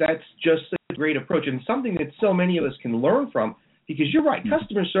 And that's just a great approach, and something that so many of us can learn from, because you're right,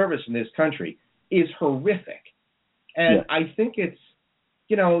 customer service in this country is horrific. And I think it's,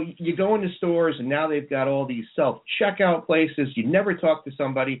 you go into stores and now they've got all these self-checkout places. You never talk to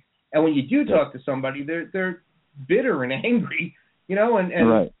somebody. And when you do talk to somebody, they're bitter and angry,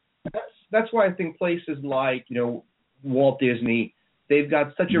 and that's why I think places like, Walt Disney, they've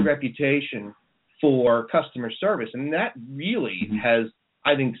got such a reputation for customer service, and that really has,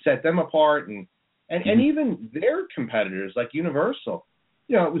 I think, set them apart, and even their competitors like Universal.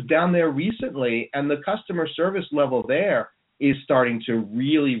 It was down there recently, and the customer service level there is starting to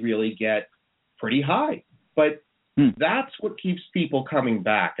really, really get pretty high. But that's what keeps people coming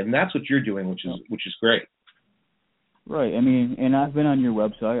back, and that's what you're doing, which is great. Right. I mean, and I've been on your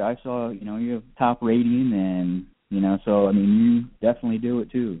website. I saw, you have top rating, and so I mean, you definitely do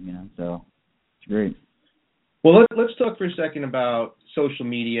it too. So. It's great. Well, let's talk for a second about social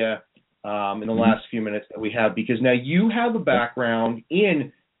media in the last few minutes that we have, because now you have a background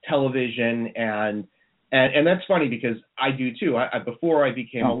in television, and that's funny because I do too. Before I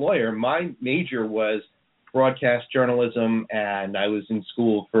became a lawyer, my major was broadcast journalism, and I was in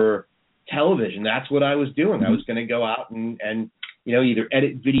school for television. That's what I was doing. I was going to go out and either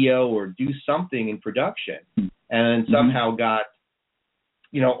edit video or do something in production, and somehow got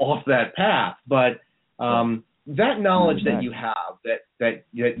off that path. But that knowledge that you have, that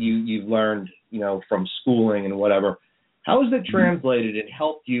you've learned, from schooling and whatever, how has that translated and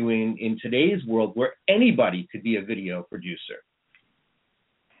helped you in today's world where anybody could be a video producer?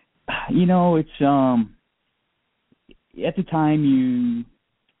 It's at the time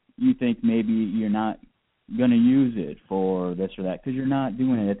you think maybe you're not going to use it for this or that because you're not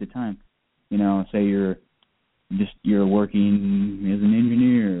doing it at the time. Say you're working as an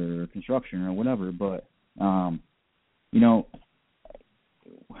engineer or construction or whatever, but You know,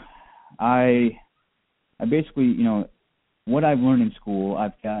 I basically, you know, what I've learned in school,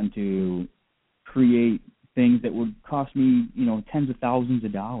 I've gotten to create things that would cost me, you know, tens of thousands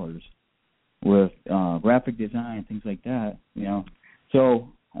of dollars with graphic design, things like that, you know. So,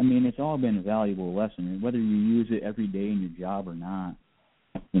 I mean, it's all been a valuable lesson, whether you use it every day in your job or not,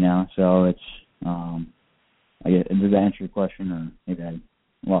 you know. So it's, does that answer your question, or maybe I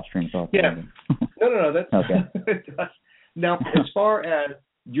lost train of thought? Yeah. No, that's okay. It does. Now, as far as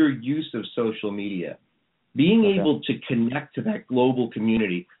your use of social media, being able to connect to that global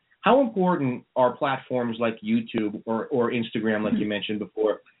community, how important are platforms like YouTube or Instagram, like you mentioned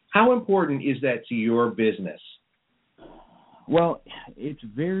before? How important is that to your business? Well, it's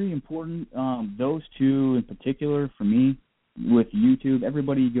very important. Those two in particular for me. With YouTube,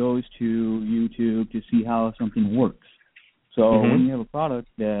 everybody goes to YouTube to see how something works. So when you have a product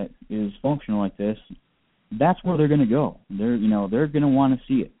that is functional like this, that's where they're going to go. They're going to want to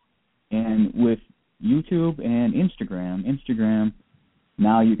see it. And with YouTube and Instagram,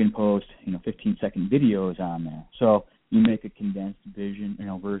 now you can post 15-second videos on there. So you make a condensed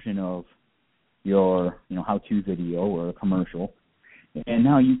version of your how-to video or a commercial, and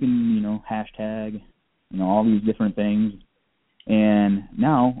now you can hashtag all these different things, and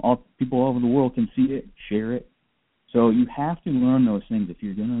now all people all over the world can see it, share it. So you have to learn those things if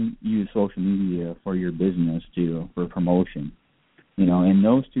you're going to use social media for your business for promotion. And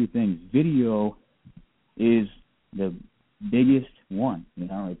those two things, video is the biggest one.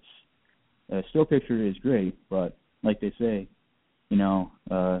 It's a still picture is great, but like they say,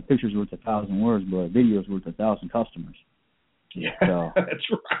 picture's worth 1,000 words, but video's worth 1,000 customers. Yeah, so, that's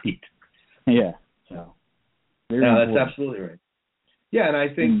right. Yeah, so. That's absolutely right. Yeah, and I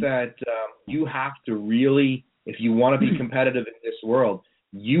think that you have to really, if you want to be competitive in this world,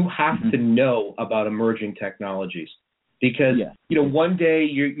 you have to know about emerging technologies. Because, one day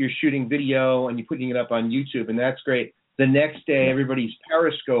you're shooting video and you're putting it up on YouTube, and that's great. The next day everybody's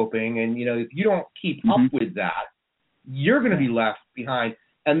periscoping, and, if you don't keep up with that, you're going to be left behind.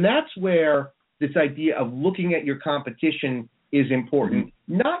 And that's where this idea of looking at your competition is important,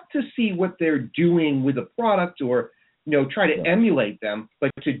 not to see what they're doing with a product or, try to emulate them,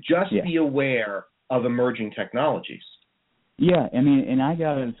 but to just be aware of emerging technologies. Yeah, I mean, and I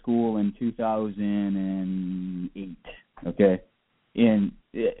got out of school in 2008, okay? And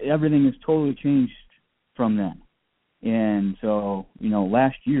everything has totally changed from then. And so,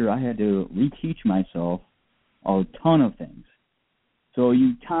 last year I had to reteach myself a ton of things. So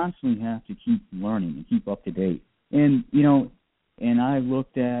you constantly have to keep learning and keep up to date. And, and I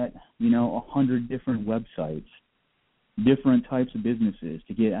looked at, 100 different websites, different types of businesses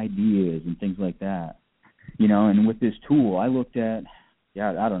to get ideas and things like that. And with this tool, I looked at,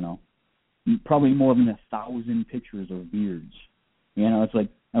 I don't know, probably more than 1,000 pictures of beards. It's like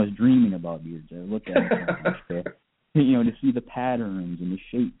I was dreaming about beards. I looked at it, to see the patterns and the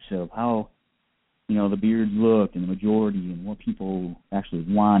shapes of how, the beards looked and the majority and what people actually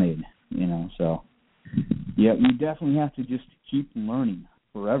wanted, So, yeah, you definitely have to just keep learning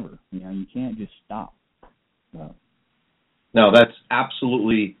forever. You can't just stop. So. No, that's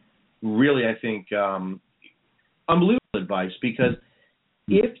absolutely, really, I think, unbelievable advice, because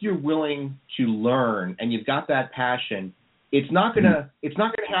if you're willing to learn and you've got that passion, it's not gonna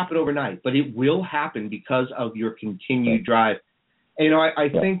happen overnight, but it will happen because of your continued drive. And, I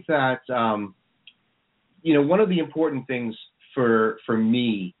think that one of the important things for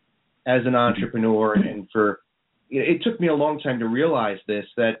me as an entrepreneur, and it took me a long time to realize this,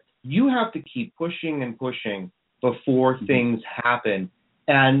 that you have to keep pushing and pushing before things happen.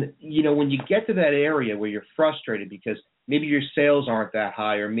 And, when you get to that area where you're frustrated because maybe your sales aren't that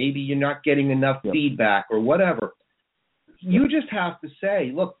high, or maybe you're not getting enough feedback or whatever, you just have to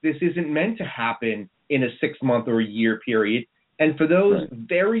say, look, this isn't meant to happen in a 6-month or a year period. And for those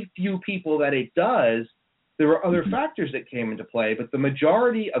very few people that it does, there are other factors that came into play. But the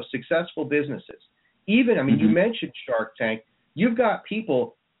majority of successful businesses, even, you mentioned Shark Tank, you've got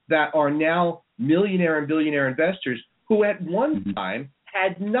people that are now millionaire and billionaire investors who at one time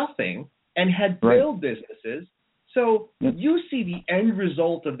had nothing and had failed businesses. So you see the end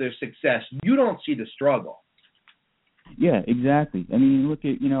result of their success. You don't see the struggle. Yeah, exactly. I mean, look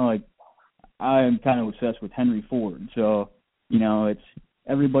at, like, I'm kind of obsessed with Henry Ford. So, it's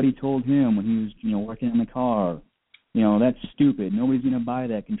everybody told him when he was, working in the car, that's stupid. Nobody's going to buy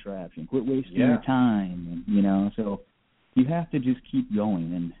that contraption. Quit wasting your time. And, so you have to just keep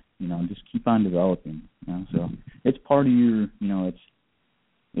going and, just keep on developing. So it's part of your,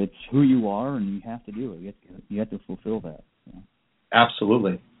 it's who you are, and you have to do it. You have to fulfill that.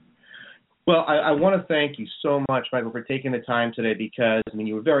 Absolutely. Well, I want to thank you so much, Michael, for taking the time today because, I mean,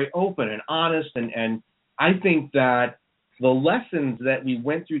 you were very open and honest, and I think that the lessons that we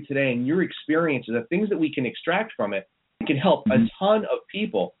went through today and your experiences, the things that we can extract from it, can help a ton of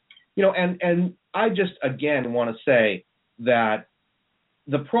people. You know, and I just, again, want to say that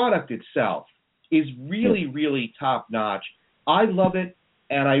the product itself is really, really top-notch. I love it,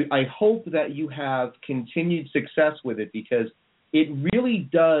 and I hope that you have continued success with it because it really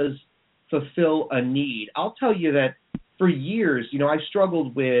does fulfill a need. I'll tell you that for years, you know, I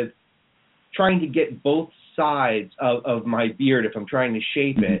struggled with trying to get both sides of my beard if I'm trying to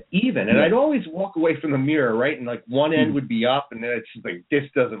shape it even. And I'd always walk away from the mirror, right? And like one end would be up and then it's just like, this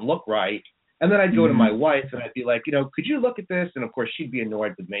doesn't look right. And then I'd go to my wife and I'd be like, you know, could you look at this? And of course she'd be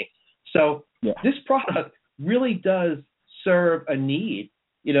annoyed with me. So this product really does serve a need,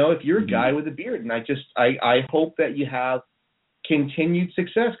 you know, if you're a guy with a beard. And I hope that you have continued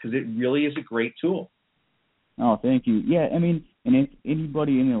success because it really is a great tool. Oh, thank you. Yeah, I mean, and if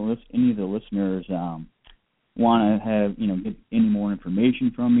anybody, any of the listeners want to have, you know, get any more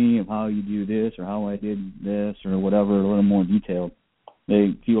information from me of how you do this or how I did this or whatever, a little more detailed,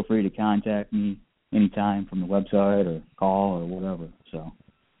 they feel free to contact me anytime from the website or call or whatever. So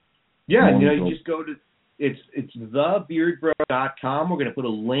yeah, you know, you just go to it's thebeardbro.com. We're going to put a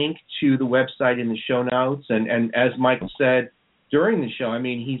link to the website in the show notes. And as Michael said during the show, I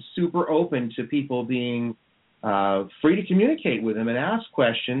mean, he's super open to people being free to communicate with him and ask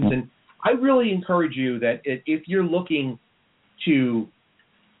questions. And I really encourage you that if you're looking to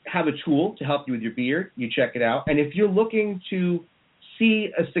have a tool to help you with your beard, you check it out. And if you're looking to see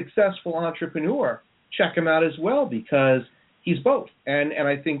a successful entrepreneur, check him out as well because he's both. And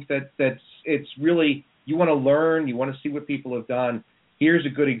I think that's it's really, you want to learn, you want to see what people have done. Here's a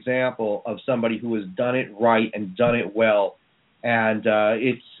good example of somebody who has done it right and done it well. And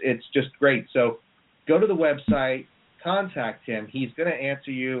it's just great. So go to the website, contact him. He's going to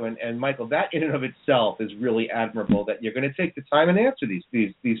answer you. And Michael, that in and of itself is really admirable that you're going to take the time and answer these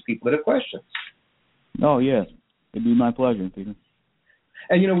people that have questions. Oh, yes. It'd be my pleasure, Peter.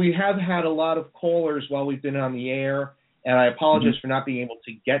 And, you know, we have had a lot of callers while we've been on the air, and I apologize for not being able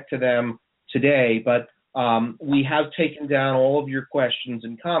to get to them today, but we have taken down all of your questions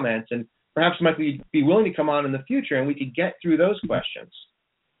and comments, and perhaps, Michael, you'd be willing to come on in the future and we could get through those questions.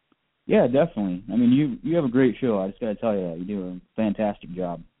 Yeah, definitely. I mean, you have a great show. I just got to tell you that. You do a fantastic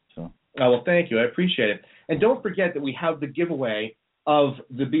job. So. Oh, well, thank you. I appreciate it. And don't forget that we have the giveaway of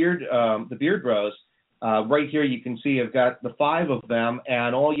the Beard Bros. Right here you can see I've got the 5 of them,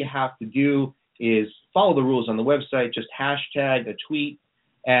 and all you have to do is follow the rules on the website, just hashtag a tweet,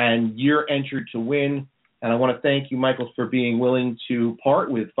 and you're entered to win. And I want to thank you, Michael, for being willing to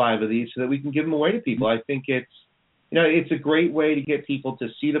part with 5 of these so that we can give them away to people. I think it's a great way to get people to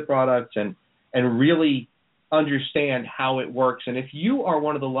see the product and really understand how it works. And if you are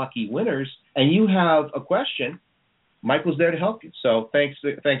one of the lucky winners and you have a question, Michael's there to help you. So thanks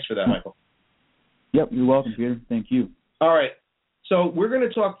for that, Michael. Yep, you're welcome, Peter. Thank you. All right. So we're going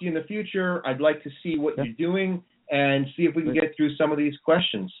to talk to you in the future. I'd like to see what you're doing and see if we can get through some of these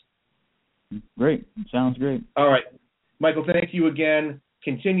questions. Great. Sounds great. All right. Michael, thank you again.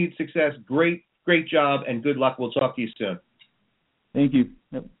 Continued success. Great job, and good luck. We'll talk to you soon. Thank you.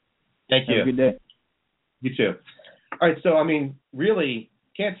 Yep. Thank you. Have a good day. You too. All right. So, I mean, really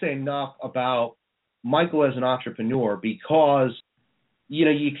can't say enough about Michael as an entrepreneur because, you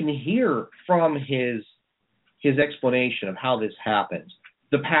know, you can hear from his explanation of how this happens,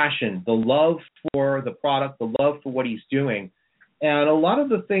 the passion, the love for the product, the love for what he's doing, and a lot of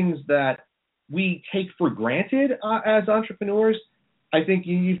the things that we take for granted as entrepreneurs, I think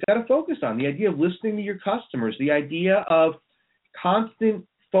you've got to focus on. The idea of listening to your customers, the idea of constant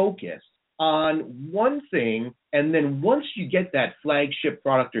focus on one thing, and then once you get that flagship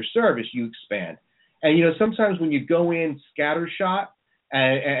product or service, you expand. And, you know, sometimes when you go in scattershot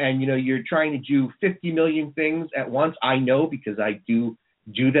and you know, you're trying to do 50 million things at once, I know because I do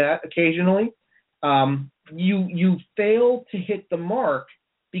that occasionally, you fail to hit the mark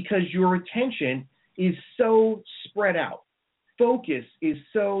because your attention is so spread out. Focus is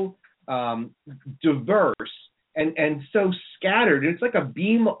so diverse and so scattered. It's like a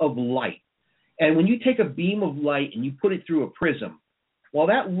beam of light. And when you take a beam of light and you put it through a prism, while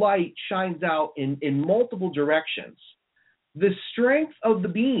that light shines out in multiple directions, the strength of the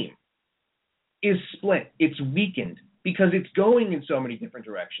beam is split. It's weakened because it's going in so many different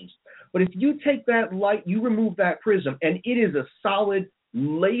directions. But if you take that light, you remove that prism, and it is a solid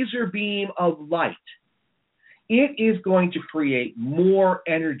laser beam of light, it is going to create more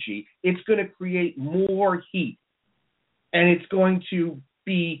energy. It's going to create more heat. And it's going to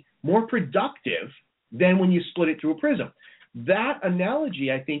be more productive than when you split it through a prism. That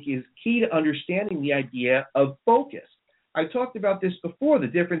analogy, I think, is key to understanding the idea of focus. I talked about this before, the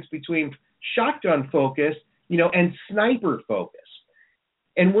difference between shotgun focus, and sniper focus.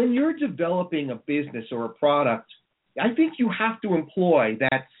 And when you're developing a business or a product, I think you have to employ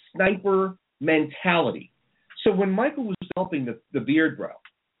that sniper mentality. So when Michael was developing the Beard Bro,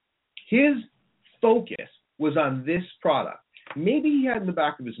 his focus was on this product. Maybe he had in the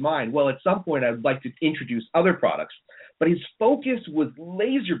back of his mind, well, at some point I'd like to introduce other products, but his focus was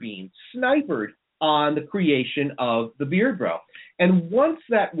laser beam, snipered on the creation of the Beard Bro. And once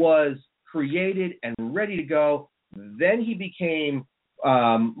that was created and ready to go, then he became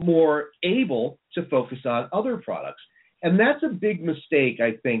more able to focus on other products. And that's a big mistake,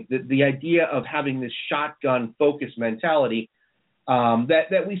 I think, that the idea of having this shotgun focus mentality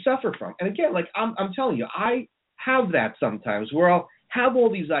that we suffer from. And again, like I'm telling you, I have that sometimes where I'll have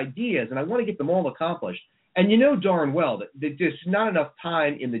all these ideas and I want to get them all accomplished. And you know darn well that there's not enough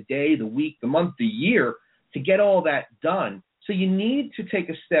time in the day, the week, the month, the year to get all that done. So you need to take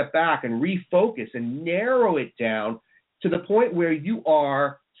a step back and refocus and narrow it down to the point where you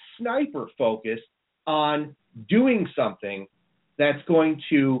are sniper focused on doing something that's going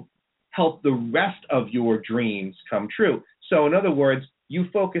to help the rest of your dreams come true. So in other words, you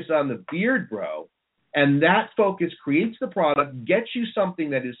focus on the Beard Bro, and that focus creates the product, gets you something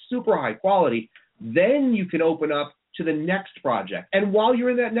that is super high quality. Then you can open up to the next project. And while you're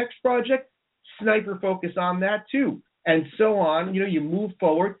in that next project, sniper focus on that too. And so on, you move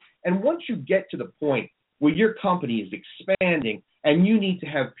forward. And once you get to the point where your company is expanding and you need to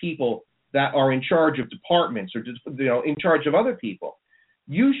have people that are in charge of departments or in charge of other people,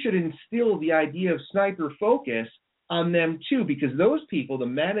 you should instill the idea of sniper focus on them too, because those people, the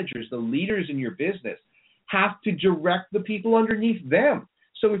managers, the leaders in your business, have to direct the people underneath them.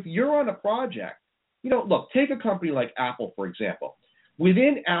 So if you're on a project, look, take a company like Apple, for example.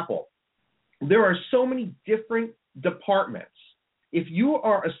 Within Apple, there are so many different departments. If you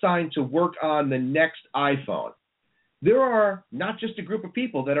are assigned to work on the next iPhone, there are not just a group of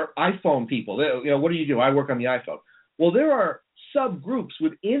people that are iPhone people. What do you do? I work on the iPhone. Well, there are subgroups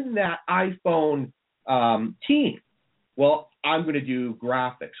within that iPhone team. Well, I'm going to do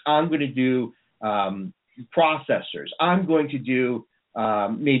graphics. I'm going to do processors. I'm going to do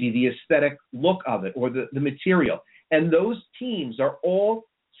maybe the aesthetic look of it or the material. And those teams are all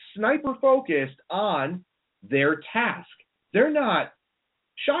sniper focused on their task. They're not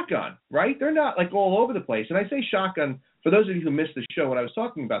shotgun, right? They're not like all over the place. And I say shotgun, for those of you who missed the show when I was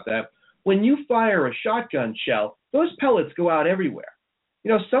talking about that, when you fire a shotgun shell, those pellets go out everywhere.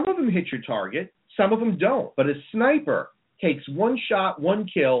 Some of them hit your target, some of them don't. But a sniper takes one shot, one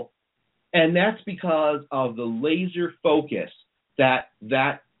kill, and that's because of the laser focus that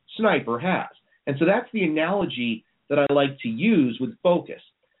sniper has. And so that's the analogy that I like to use with focus,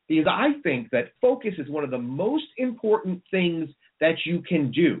 because I think that focus is one of the most important things that you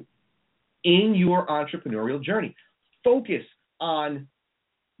can do in your entrepreneurial journey. Focus on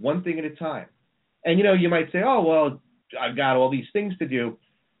one thing at a time. And, you might say, oh, well, I've got all these things to do.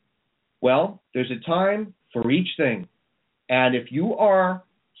 Well, there's a time for each thing. And if you are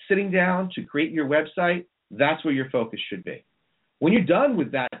sitting down to create your website, that's where your focus should be. When you're done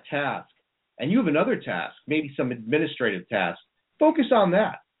with that task and you have another task, maybe some administrative task, focus on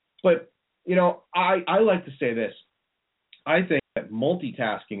that. But, I like to say this. I think that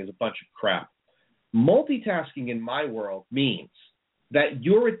multitasking is a bunch of crap. Multitasking in my world means that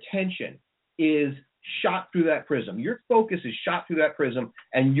your attention is shot through that prism. Your focus is shot through that prism,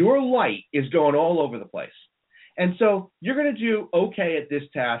 and your light is going all over the place. And so you're going to do okay at this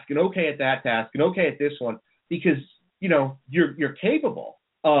task and okay at that task and okay at this one because, you're capable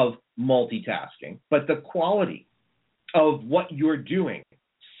of multitasking, but the quality of what you're doing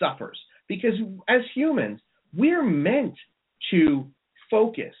suffers. Because as humans, we're meant to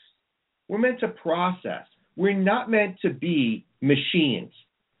focus. We're meant to process. We're not meant to be machines,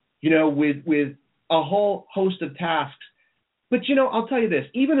 with a whole host of tasks. But, I'll tell you this,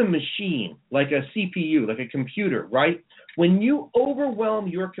 even a machine, like a CPU, like a computer, right? When you overwhelm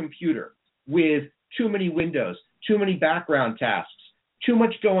your computer with too many windows, too many background tasks, too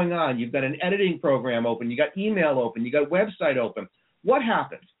much going on, you've got an editing program open, you got email open, you got website open, what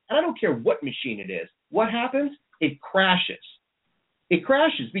happens? And I don't care what machine it is. What happens? It crashes. It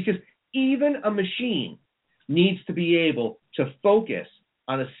crashes because even a machine needs to be able to focus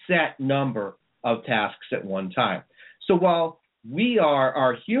on a set number of tasks at one time. So while we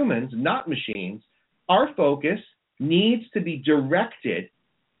are humans, not machines, our focus needs to be directed,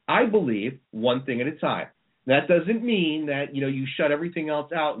 I believe, one thing at a time. That doesn't mean that, you shut everything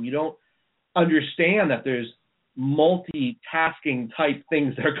else out and you don't understand that there's multitasking type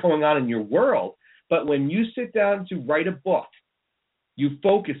things that are going on in your world. But when you sit down to write a book, you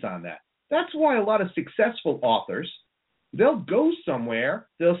focus on that. That's why a lot of successful authors, they'll go somewhere,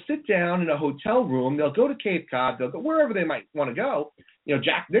 they'll sit down in a hotel room, they'll go to Cape Cod, they'll go wherever they might want to go.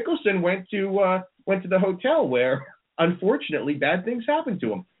 Jack Nicholson went to the hotel where, unfortunately, bad things happened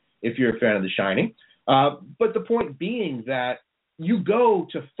to him, if you're a fan of The Shining. But the point being that you go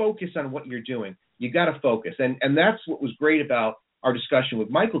to focus on what you're doing. You got to focus. And that's what was great about our discussion with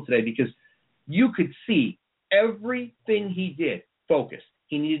Michael today, because you could see everything he did, focus.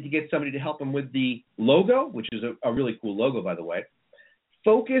 He needed to get somebody to help him with the logo, which is a really cool logo, by the way.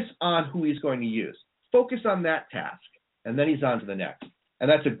 Focus on who he's going to use. Focus on that task, and then he's on to the next. And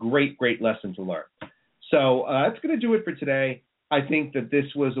that's a great, great lesson to learn. So that's going to do it for today. I think that this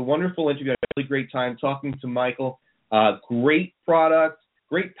was a wonderful interview. I had a really great time talking to Michael. Great product,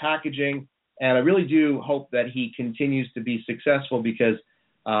 great packaging, and I really do hope that he continues to be successful, because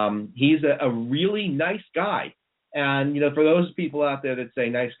he's a really nice guy. And, for those people out there that say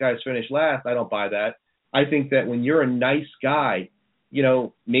nice guys finish last, I don't buy that. I think that when you're a nice guy,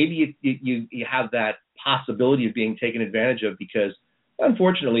 maybe you have that possibility of being taken advantage of, because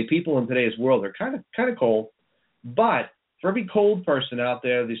unfortunately people in today's world are kind of cold. But for every cold person out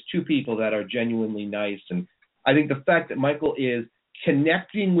there, there's two people that are genuinely nice. And I think the fact that Michael is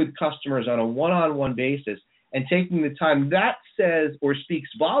connecting with customers on a one-on-one basis and taking the time, that says or speaks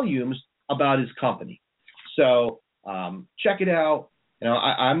volumes about his company. So check it out.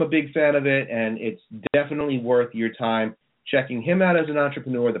 I'm a big fan of it, and it's definitely worth your time checking him out as an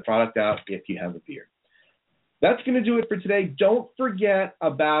entrepreneur, the product out if you have a beard. That's going to do it for today. Don't forget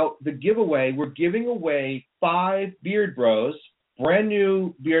about the giveaway. We're giving away 5 Beard Bros, brand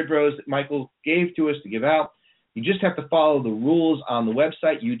new Beard Bros that Michael gave to us to give out. You just have to follow the rules on the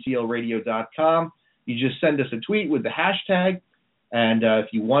website, utlradio.com. You just send us a tweet with the hashtag, and if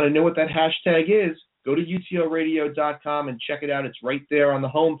you want to know what that hashtag is, go to utlradio.com and check it out. It's right there on the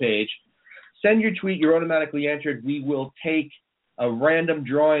homepage. Send your tweet. You're automatically entered. We will take a random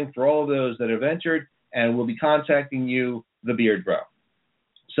drawing for all of those that have entered, and we'll be contacting you, the Beard Bro.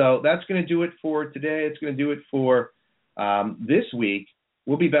 So that's going to do it for today. It's going to do it for this week.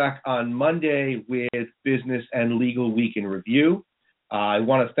 We'll be back on Monday with Business and Legal Week in Review. I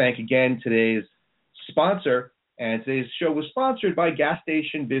want to thank again today's sponsor, and today's show was sponsored by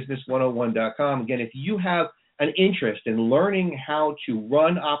GasStationBusiness101.com. Again, if you have an interest in learning how to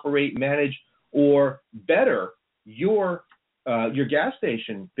run, operate, manage, or better your gas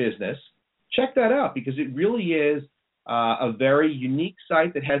station business, check that out, because it really is a very unique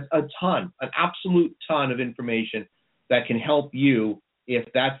site that has an absolute ton of information that can help you if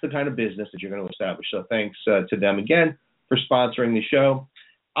that's the kind of business that you're going to establish. So thanks to them again for sponsoring the show.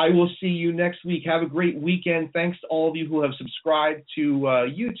 I will see you next week. Have a great weekend. Thanks to all of you who have subscribed to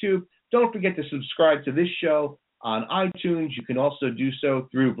YouTube. Don't forget to subscribe to this show on iTunes. You can also do so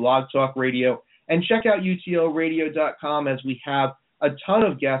through Blog Talk Radio. And check out utlradio.com, as we have a ton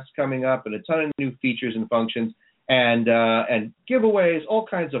of guests coming up and a ton of new features and functions and giveaways, all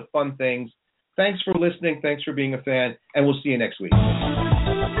kinds of fun things. Thanks for listening. Thanks for being a fan. And we'll see you next week.